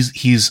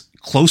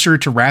closer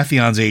to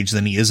Rathion's age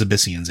than he is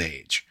Abyssian's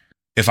age,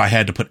 if I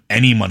had to put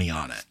any money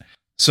on it.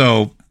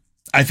 So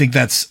I think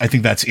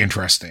that's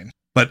interesting.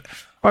 But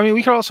I mean,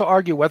 we could also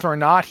argue whether or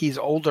not he's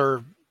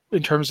older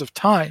in terms of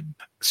time.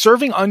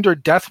 Serving under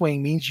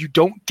Deathwing means you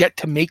don't get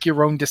to make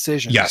your own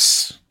decisions.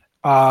 Yes.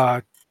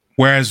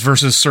 Whereas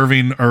versus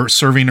serving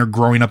or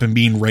growing up and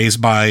being raised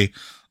by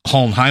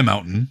Hall High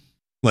Mountain,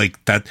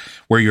 like that,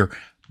 where you're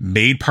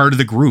made part of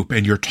the group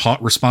and you're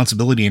taught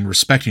responsibility and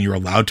respect and you're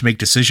allowed to make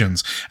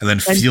decisions and then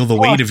feel the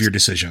weight of your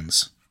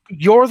decisions.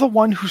 You're the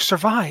one who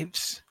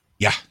survives.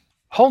 Yeah.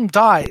 Holm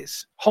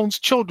dies. Holm's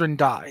children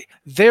die.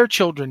 Their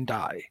children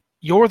die.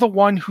 You're the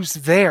one who's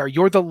there.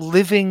 You're the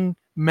living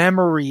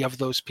memory of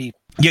those people.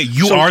 Yeah,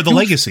 you are the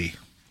legacy.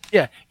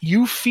 Yeah,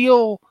 you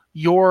feel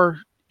your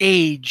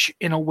age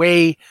in a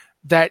way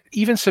that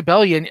even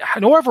Sibelian,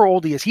 however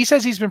old he is, he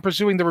says he's been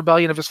pursuing the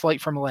rebellion of his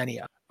flight for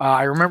millennia.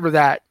 I remember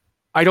that.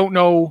 I don't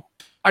know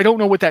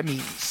what that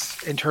means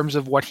in terms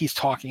of what he's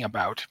talking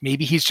about.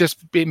 Maybe it's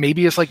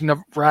like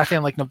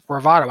Wrathion, like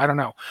Bravado. I don't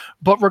know.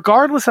 But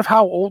regardless of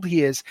how old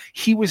he is,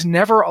 he was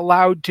never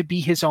allowed to be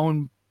his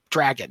own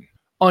dragon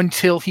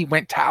until he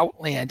went to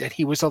Outland and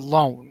he was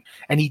alone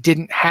and he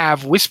didn't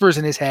have whispers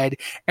in his head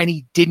and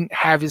he didn't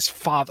have his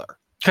father.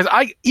 Because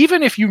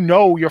even if you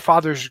know your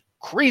father's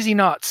crazy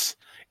nuts,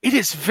 it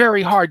is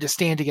very hard to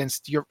stand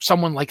against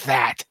someone like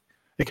that.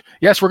 Like,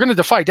 yes, we're going to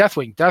defy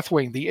Deathwing.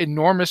 Deathwing, the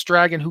enormous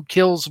dragon who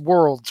kills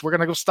worlds. We're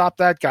going to go stop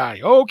that guy.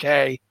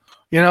 Okay.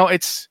 You know,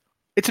 it's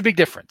a big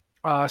difference.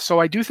 So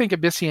I do think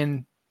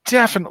Abyssian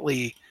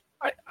definitely,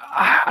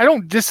 I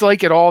don't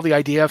dislike at all the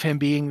idea of him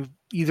being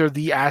either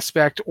the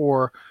aspect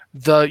or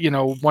the, you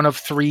know, one of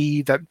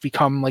three that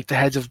become like the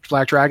heads of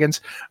black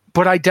dragons.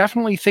 But I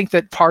definitely think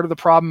that part of the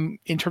problem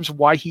in terms of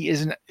why he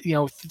isn't, you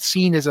know,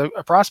 seen as a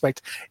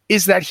prospect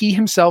is that he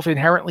himself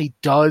inherently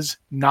does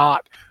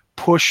not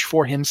push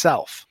for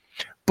himself.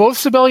 Both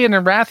Sibelian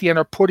and Wrathion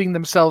are putting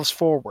themselves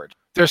forward.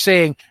 They're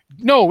saying,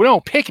 no,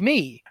 pick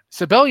me.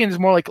 Sibelian is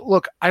more like,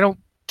 look, I don't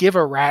give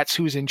a rat's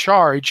who's in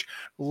charge.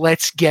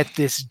 Let's get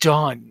this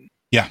done.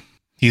 Yeah.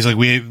 He's like,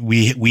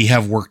 we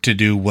have work to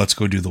do. Let's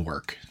go do the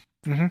work.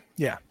 Mm-hmm.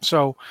 Yeah.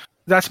 So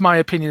that's my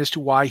opinion as to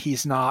why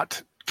he's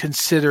not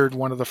considered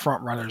one of the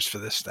front runners for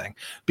this thing,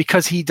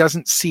 because he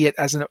doesn't see it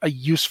as a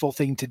useful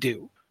thing to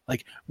do.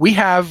 Like, we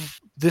have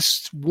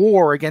this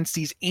war against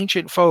these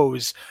ancient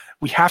foes.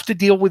 We have to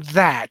deal with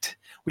that.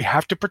 We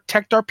have to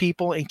protect our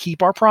people and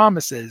keep our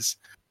promises.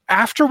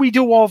 After we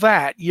do all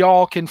that,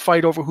 y'all can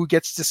fight over who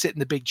gets to sit in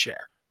the big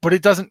chair. But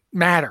it doesn't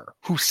matter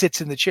who sits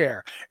in the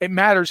chair. It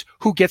matters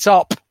who gets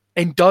up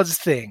and does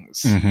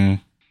things. Mm-hmm.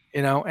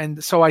 You know,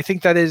 and so I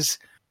think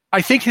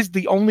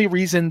the only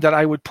reason that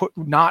I would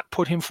not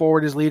put him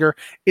forward as leader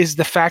is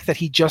the fact that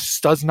he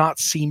just does not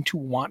seem to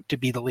want to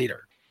be the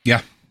leader.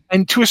 Yeah.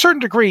 And to a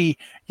certain degree,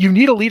 you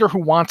need a leader who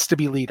wants to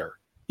be leader.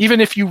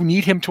 Even if you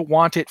need him to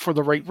want it for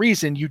the right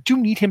reason, you do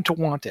need him to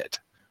want it.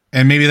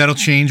 And maybe that'll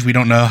change. We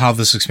don't know how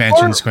this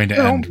expansion is going to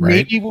end, right?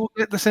 Maybe we'll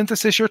get the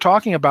synthesis you're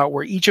talking about,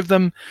 where each of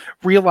them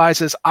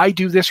realizes, I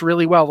do this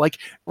really well. Like,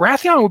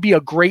 Wrathion would be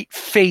a great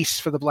face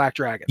for the Black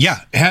Dragons.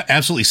 Yeah,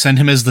 absolutely. Send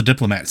him as the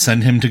diplomat.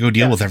 Send him to go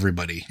deal with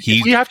everybody.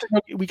 We got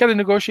to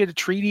negotiate a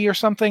treaty or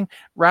something.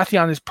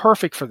 Wrathion is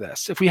perfect for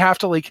this. If we have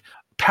to like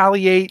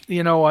palliate,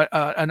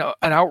 an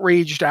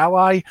outraged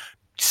ally,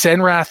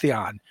 send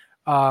Wrathion.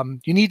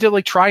 You need to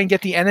like try and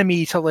get the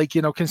enemy to like,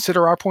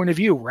 consider our point of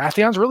view.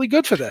 Rathion's really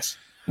good for this.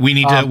 We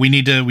need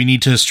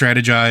to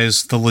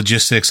strategize the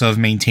logistics of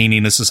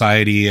maintaining a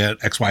society at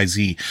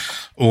XYZ,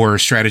 or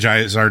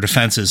strategize our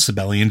defenses.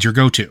 Sibelian's your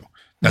go-to.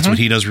 That's what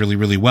he does really,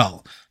 really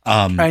well.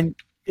 So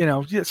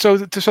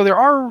there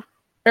are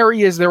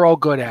areas they're all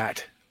good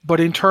at, but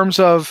in terms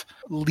of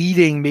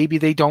leading, maybe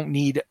they don't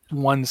need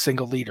one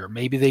single leader.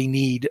 Maybe they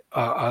need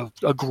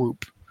a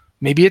group.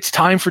 Maybe it's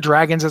time for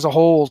Dragons as a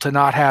whole to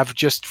not have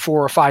just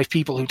 4 or 5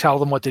 people who tell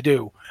them what to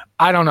do.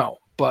 I don't know.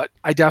 But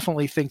I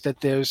definitely think that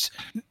there's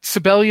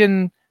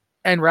Sibelian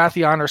and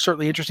Wrathion are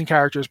certainly interesting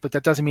characters, but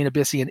that doesn't mean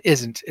Abyssian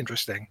isn't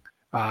interesting.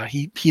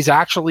 He's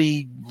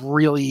actually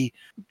really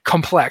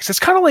complex. It's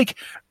kind of like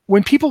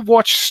when people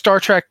watch Star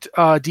Trek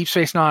Deep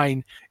Space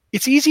Nine,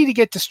 it's easy to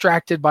get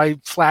distracted by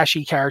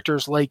flashy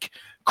characters like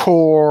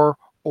Kor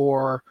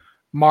or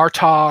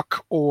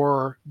Martok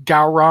or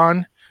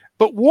Gowron.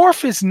 But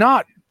Worf is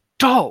not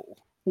dull.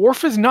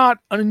 Worf is not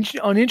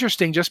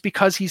uninteresting just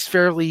because he's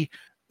fairly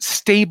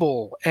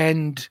stable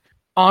and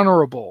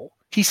honorable.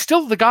 He's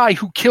still the guy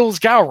who kills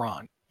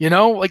Gowron.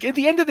 Like at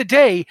the end of the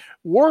day,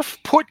 Worf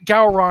put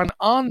Gowron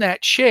on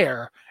that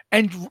chair,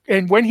 and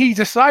when he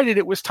decided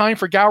it was time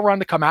for Gowron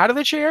to come out of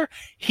the chair,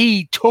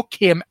 he took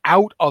him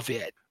out of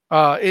it.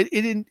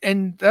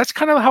 And that's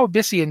kind of how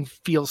Abyssian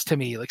feels to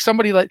me, like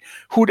somebody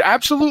who'd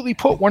absolutely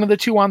put one of the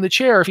two on the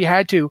chair if he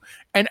had to,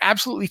 and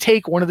absolutely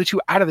take one of the two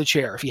out of the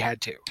chair if he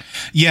had to.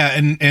 Yeah,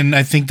 and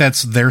I think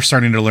they're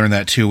starting to learn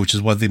that too, which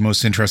is what the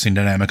most interesting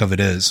dynamic of it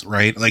is,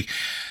 right? Like,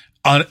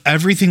 on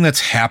everything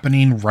that's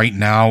happening right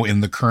now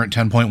in the current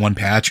 10.1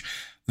 patch,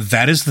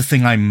 that is the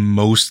thing I'm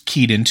most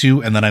keyed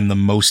into and that I'm the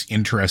most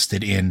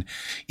interested in,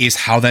 is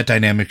how that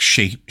dynamic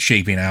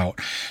shaping out,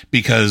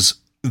 because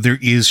there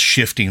is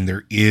shifting,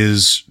 there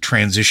is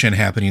transition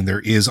happening, there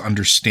is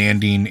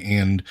understanding.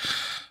 And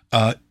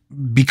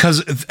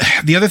because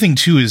the other thing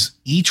too is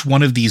each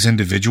one of these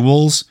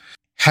individuals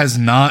has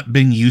not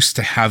been used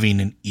to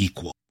having an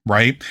equal,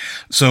 right?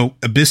 So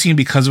Abyssian,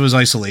 because of his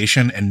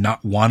isolation and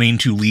not wanting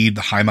to lead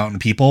the High Mountain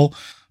people,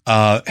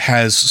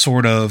 has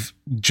sort of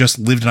just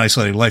lived an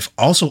isolated life.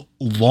 Also,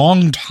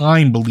 long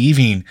time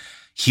believing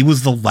he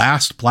was the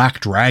last black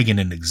dragon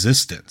in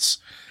existence.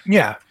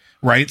 Yeah.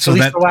 Right. So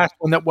that's the last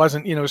one that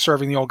wasn't,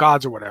 serving the old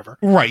gods or whatever.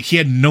 Right. He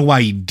had no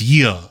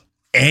idea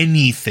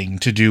anything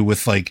to do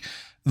with like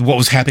what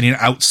was happening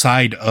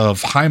outside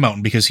of High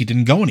Mountain, because he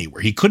didn't go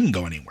anywhere. He couldn't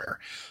go anywhere.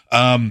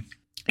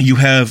 You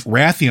have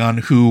Wrathion,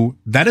 who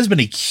that has been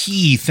a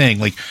key thing.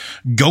 Like,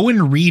 go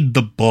and read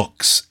the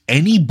books,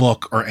 any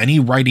book or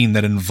any writing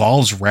that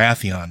involves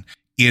Wrathion.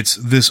 It's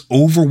this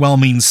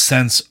overwhelming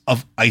sense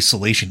of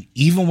isolation.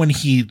 Even when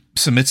he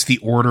submits the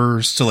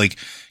orders to like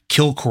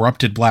kill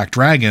corrupted black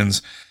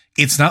dragons,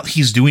 it's not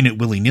he's doing it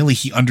willy-nilly.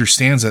 He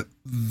understands that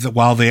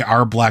while they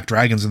are black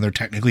dragons and they're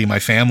technically my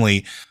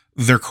family,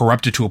 they're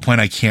corrupted to a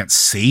point I can't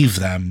save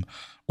them,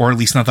 or at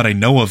least not that I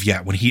know of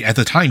yet. When at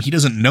the time, he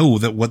doesn't know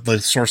that what the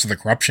source of the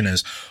corruption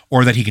is,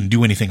 or that he can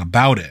do anything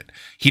about it.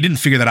 He didn't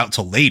figure that out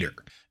till later.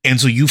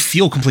 And so you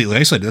feel completely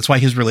isolated. That's why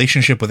his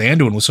relationship with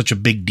Anduin was such a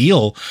big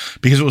deal,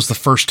 because it was the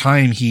first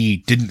time he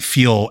didn't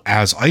feel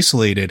as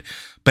isolated,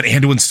 but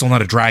Anduin's still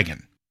not a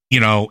dragon.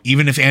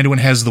 Even if Anduin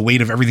has the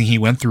weight of everything he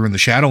went through in the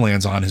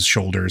Shadowlands on his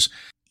shoulders,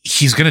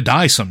 he's going to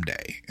die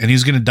someday. And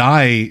he's going to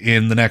die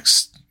in the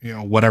next,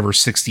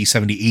 60,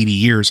 70, 80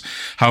 years,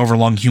 however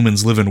long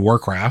humans live in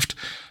Warcraft.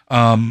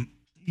 Even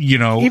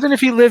if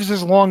he lives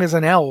as long as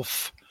an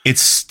elf,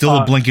 it's still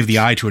a blink of the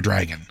eye to a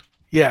dragon.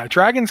 Yeah.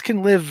 Dragons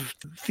can live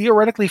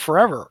theoretically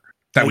forever.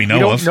 That we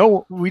know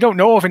of. We don't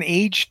know of an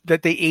age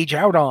that they age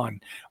out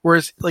on.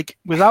 Whereas like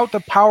without the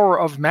power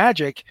of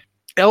magic,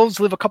 elves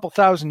live a couple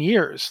thousand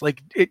years.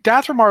 Like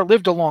Dathramar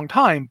lived a long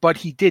time, but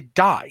he did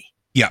die.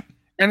 Yeah.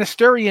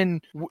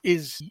 Anasterion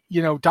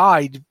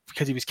died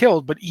because he was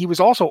killed, but he was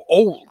also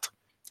old.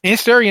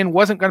 Anasterion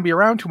wasn't going to be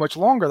around too much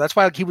longer. That's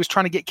why he was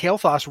trying to get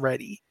Kael'thas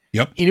ready.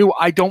 Yep. He knew,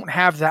 I don't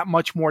have that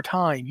much more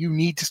time. You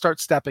need to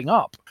start stepping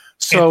up.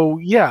 So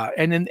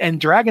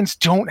and dragons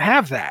don't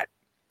have that.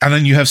 And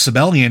then you have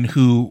Sibelian,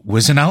 who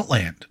was an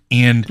Outland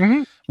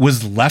and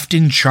was left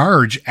in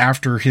charge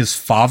after his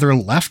father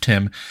left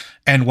him.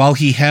 And while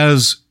he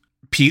has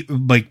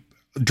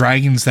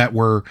dragons that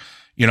were,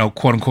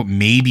 quote unquote,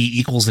 maybe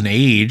equals in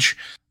age,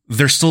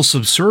 they're still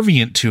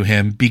subservient to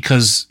him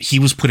because he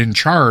was put in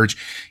charge.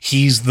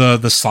 He's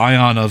the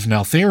scion of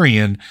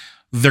Neltharion.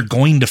 They're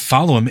going to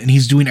follow him, and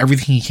he's doing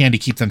everything he can to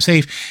keep them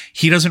safe.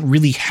 He doesn't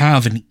really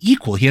have an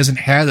equal. He hasn't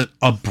had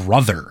a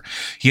brother.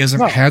 He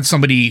hasn't had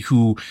somebody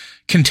who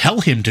can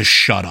tell him to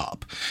shut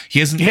up. He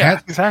hasn't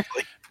had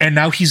exactly. And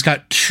now he's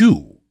got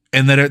two,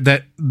 and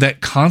that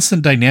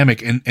constant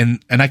dynamic.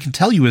 And I can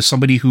tell you, as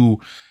somebody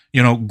who,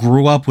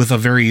 grew up with a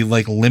very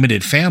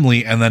limited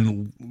family, and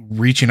then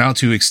reaching out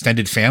to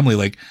extended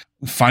family,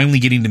 finally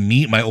getting to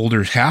meet my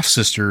older half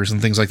sisters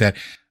and things like that.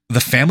 The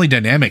family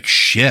dynamic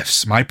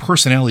shifts. My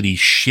personality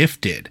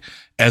shifted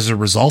as a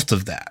result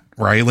of that,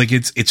 right?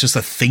 It's just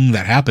a thing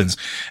that happens,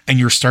 and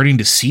you're starting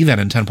to see that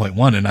in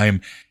 10.1, and I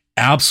am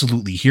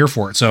absolutely here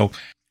for it. So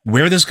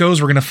where this goes,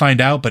 we're going to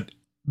find out. But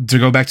to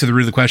go back to the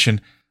root of the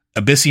question,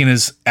 Abyssian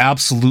is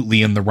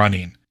absolutely in the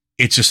running.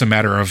 It's just a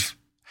matter of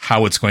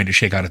how it's going to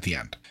shake out at the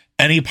end.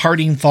 Any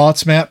parting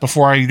thoughts, Matt,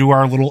 before I do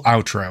our little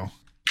outro?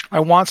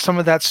 I want some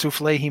of that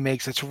souffle he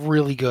makes. It's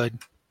really good.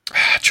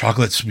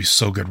 Chocolates would be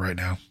so good right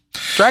now.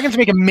 Dragons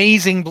make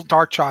amazing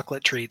dark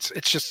chocolate treats.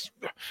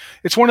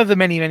 It's one of the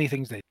many, many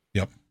things they do.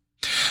 Yep.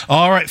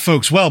 All right,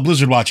 folks. Well,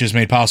 Blizzard Watch is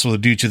made possible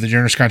due to the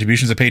generous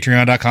contributions at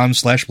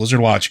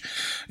patreon.com/BlizzardWatch.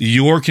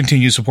 Your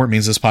continued support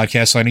means this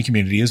podcast signing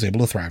community is able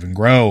to thrive and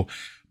grow.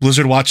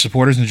 Blizzard Watch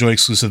supporters enjoy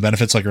exclusive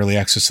benefits like early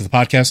access to the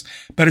podcast,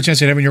 better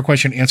chance at having your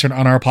question answered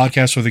on our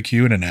podcast with a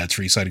queue, and an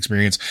ads-free site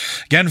experience.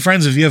 Again,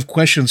 friends, if you have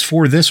questions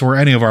for this or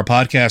any of our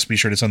podcasts, be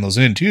sure to send those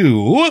in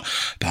to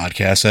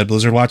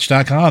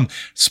podcast@blizzardwatch.com.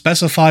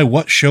 Specify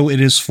what show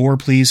it is for,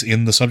 please,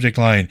 in the subject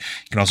line.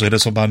 You can also hit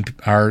us up on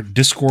our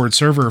Discord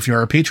server if you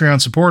are a Patreon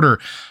supporter.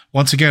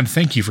 Once again,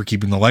 thank you for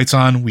keeping the lights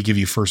on. We give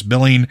you first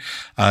billing.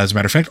 As a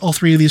matter of fact, all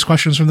three of these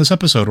questions from this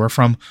episode are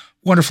from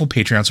wonderful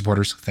Patreon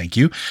supporters. Thank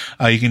you.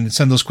 You can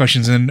send those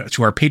questions in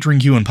to our Patreon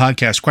Queue and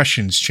Podcast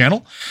Questions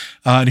channel.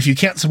 And if you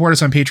can't support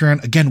us on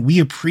Patreon, again, we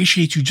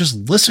appreciate you just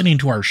listening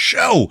to our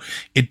show.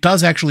 It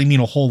does actually mean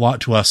a whole lot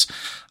to us.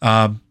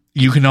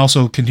 You can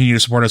also continue to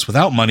support us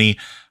without money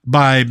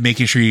by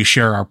making sure you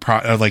share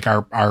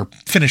our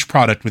finished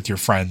product with your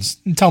friends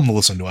and tell them to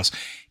listen to us.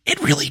 It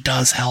really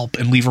does help,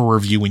 and leave a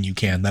review when you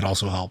can. That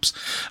also helps.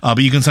 But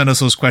you can send us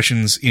those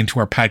questions into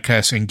our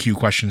Podcast and Q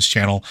Questions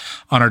channel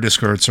on our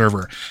Discord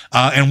server.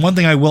 And one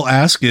thing I will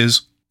ask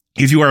is,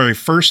 if you are a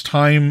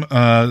first-time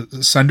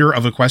sender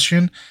of a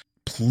question,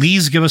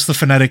 please give us the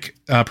phonetic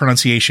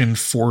pronunciation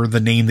for the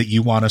name that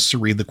you want us to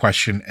read the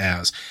question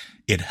as.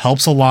 It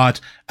helps a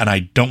lot, and I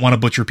don't want to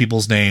butcher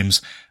people's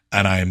names,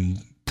 and I'm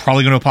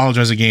probably going to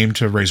apologize again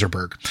to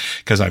Razorberg,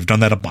 because I've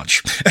done that a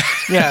bunch.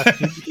 Yeah,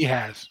 he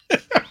has.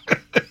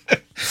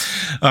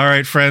 All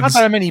right, friends. Not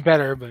that I'm any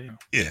better, but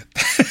yeah,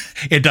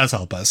 it does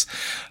help us.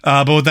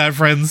 But with that,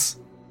 friends,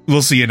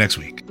 we'll see you next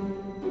week.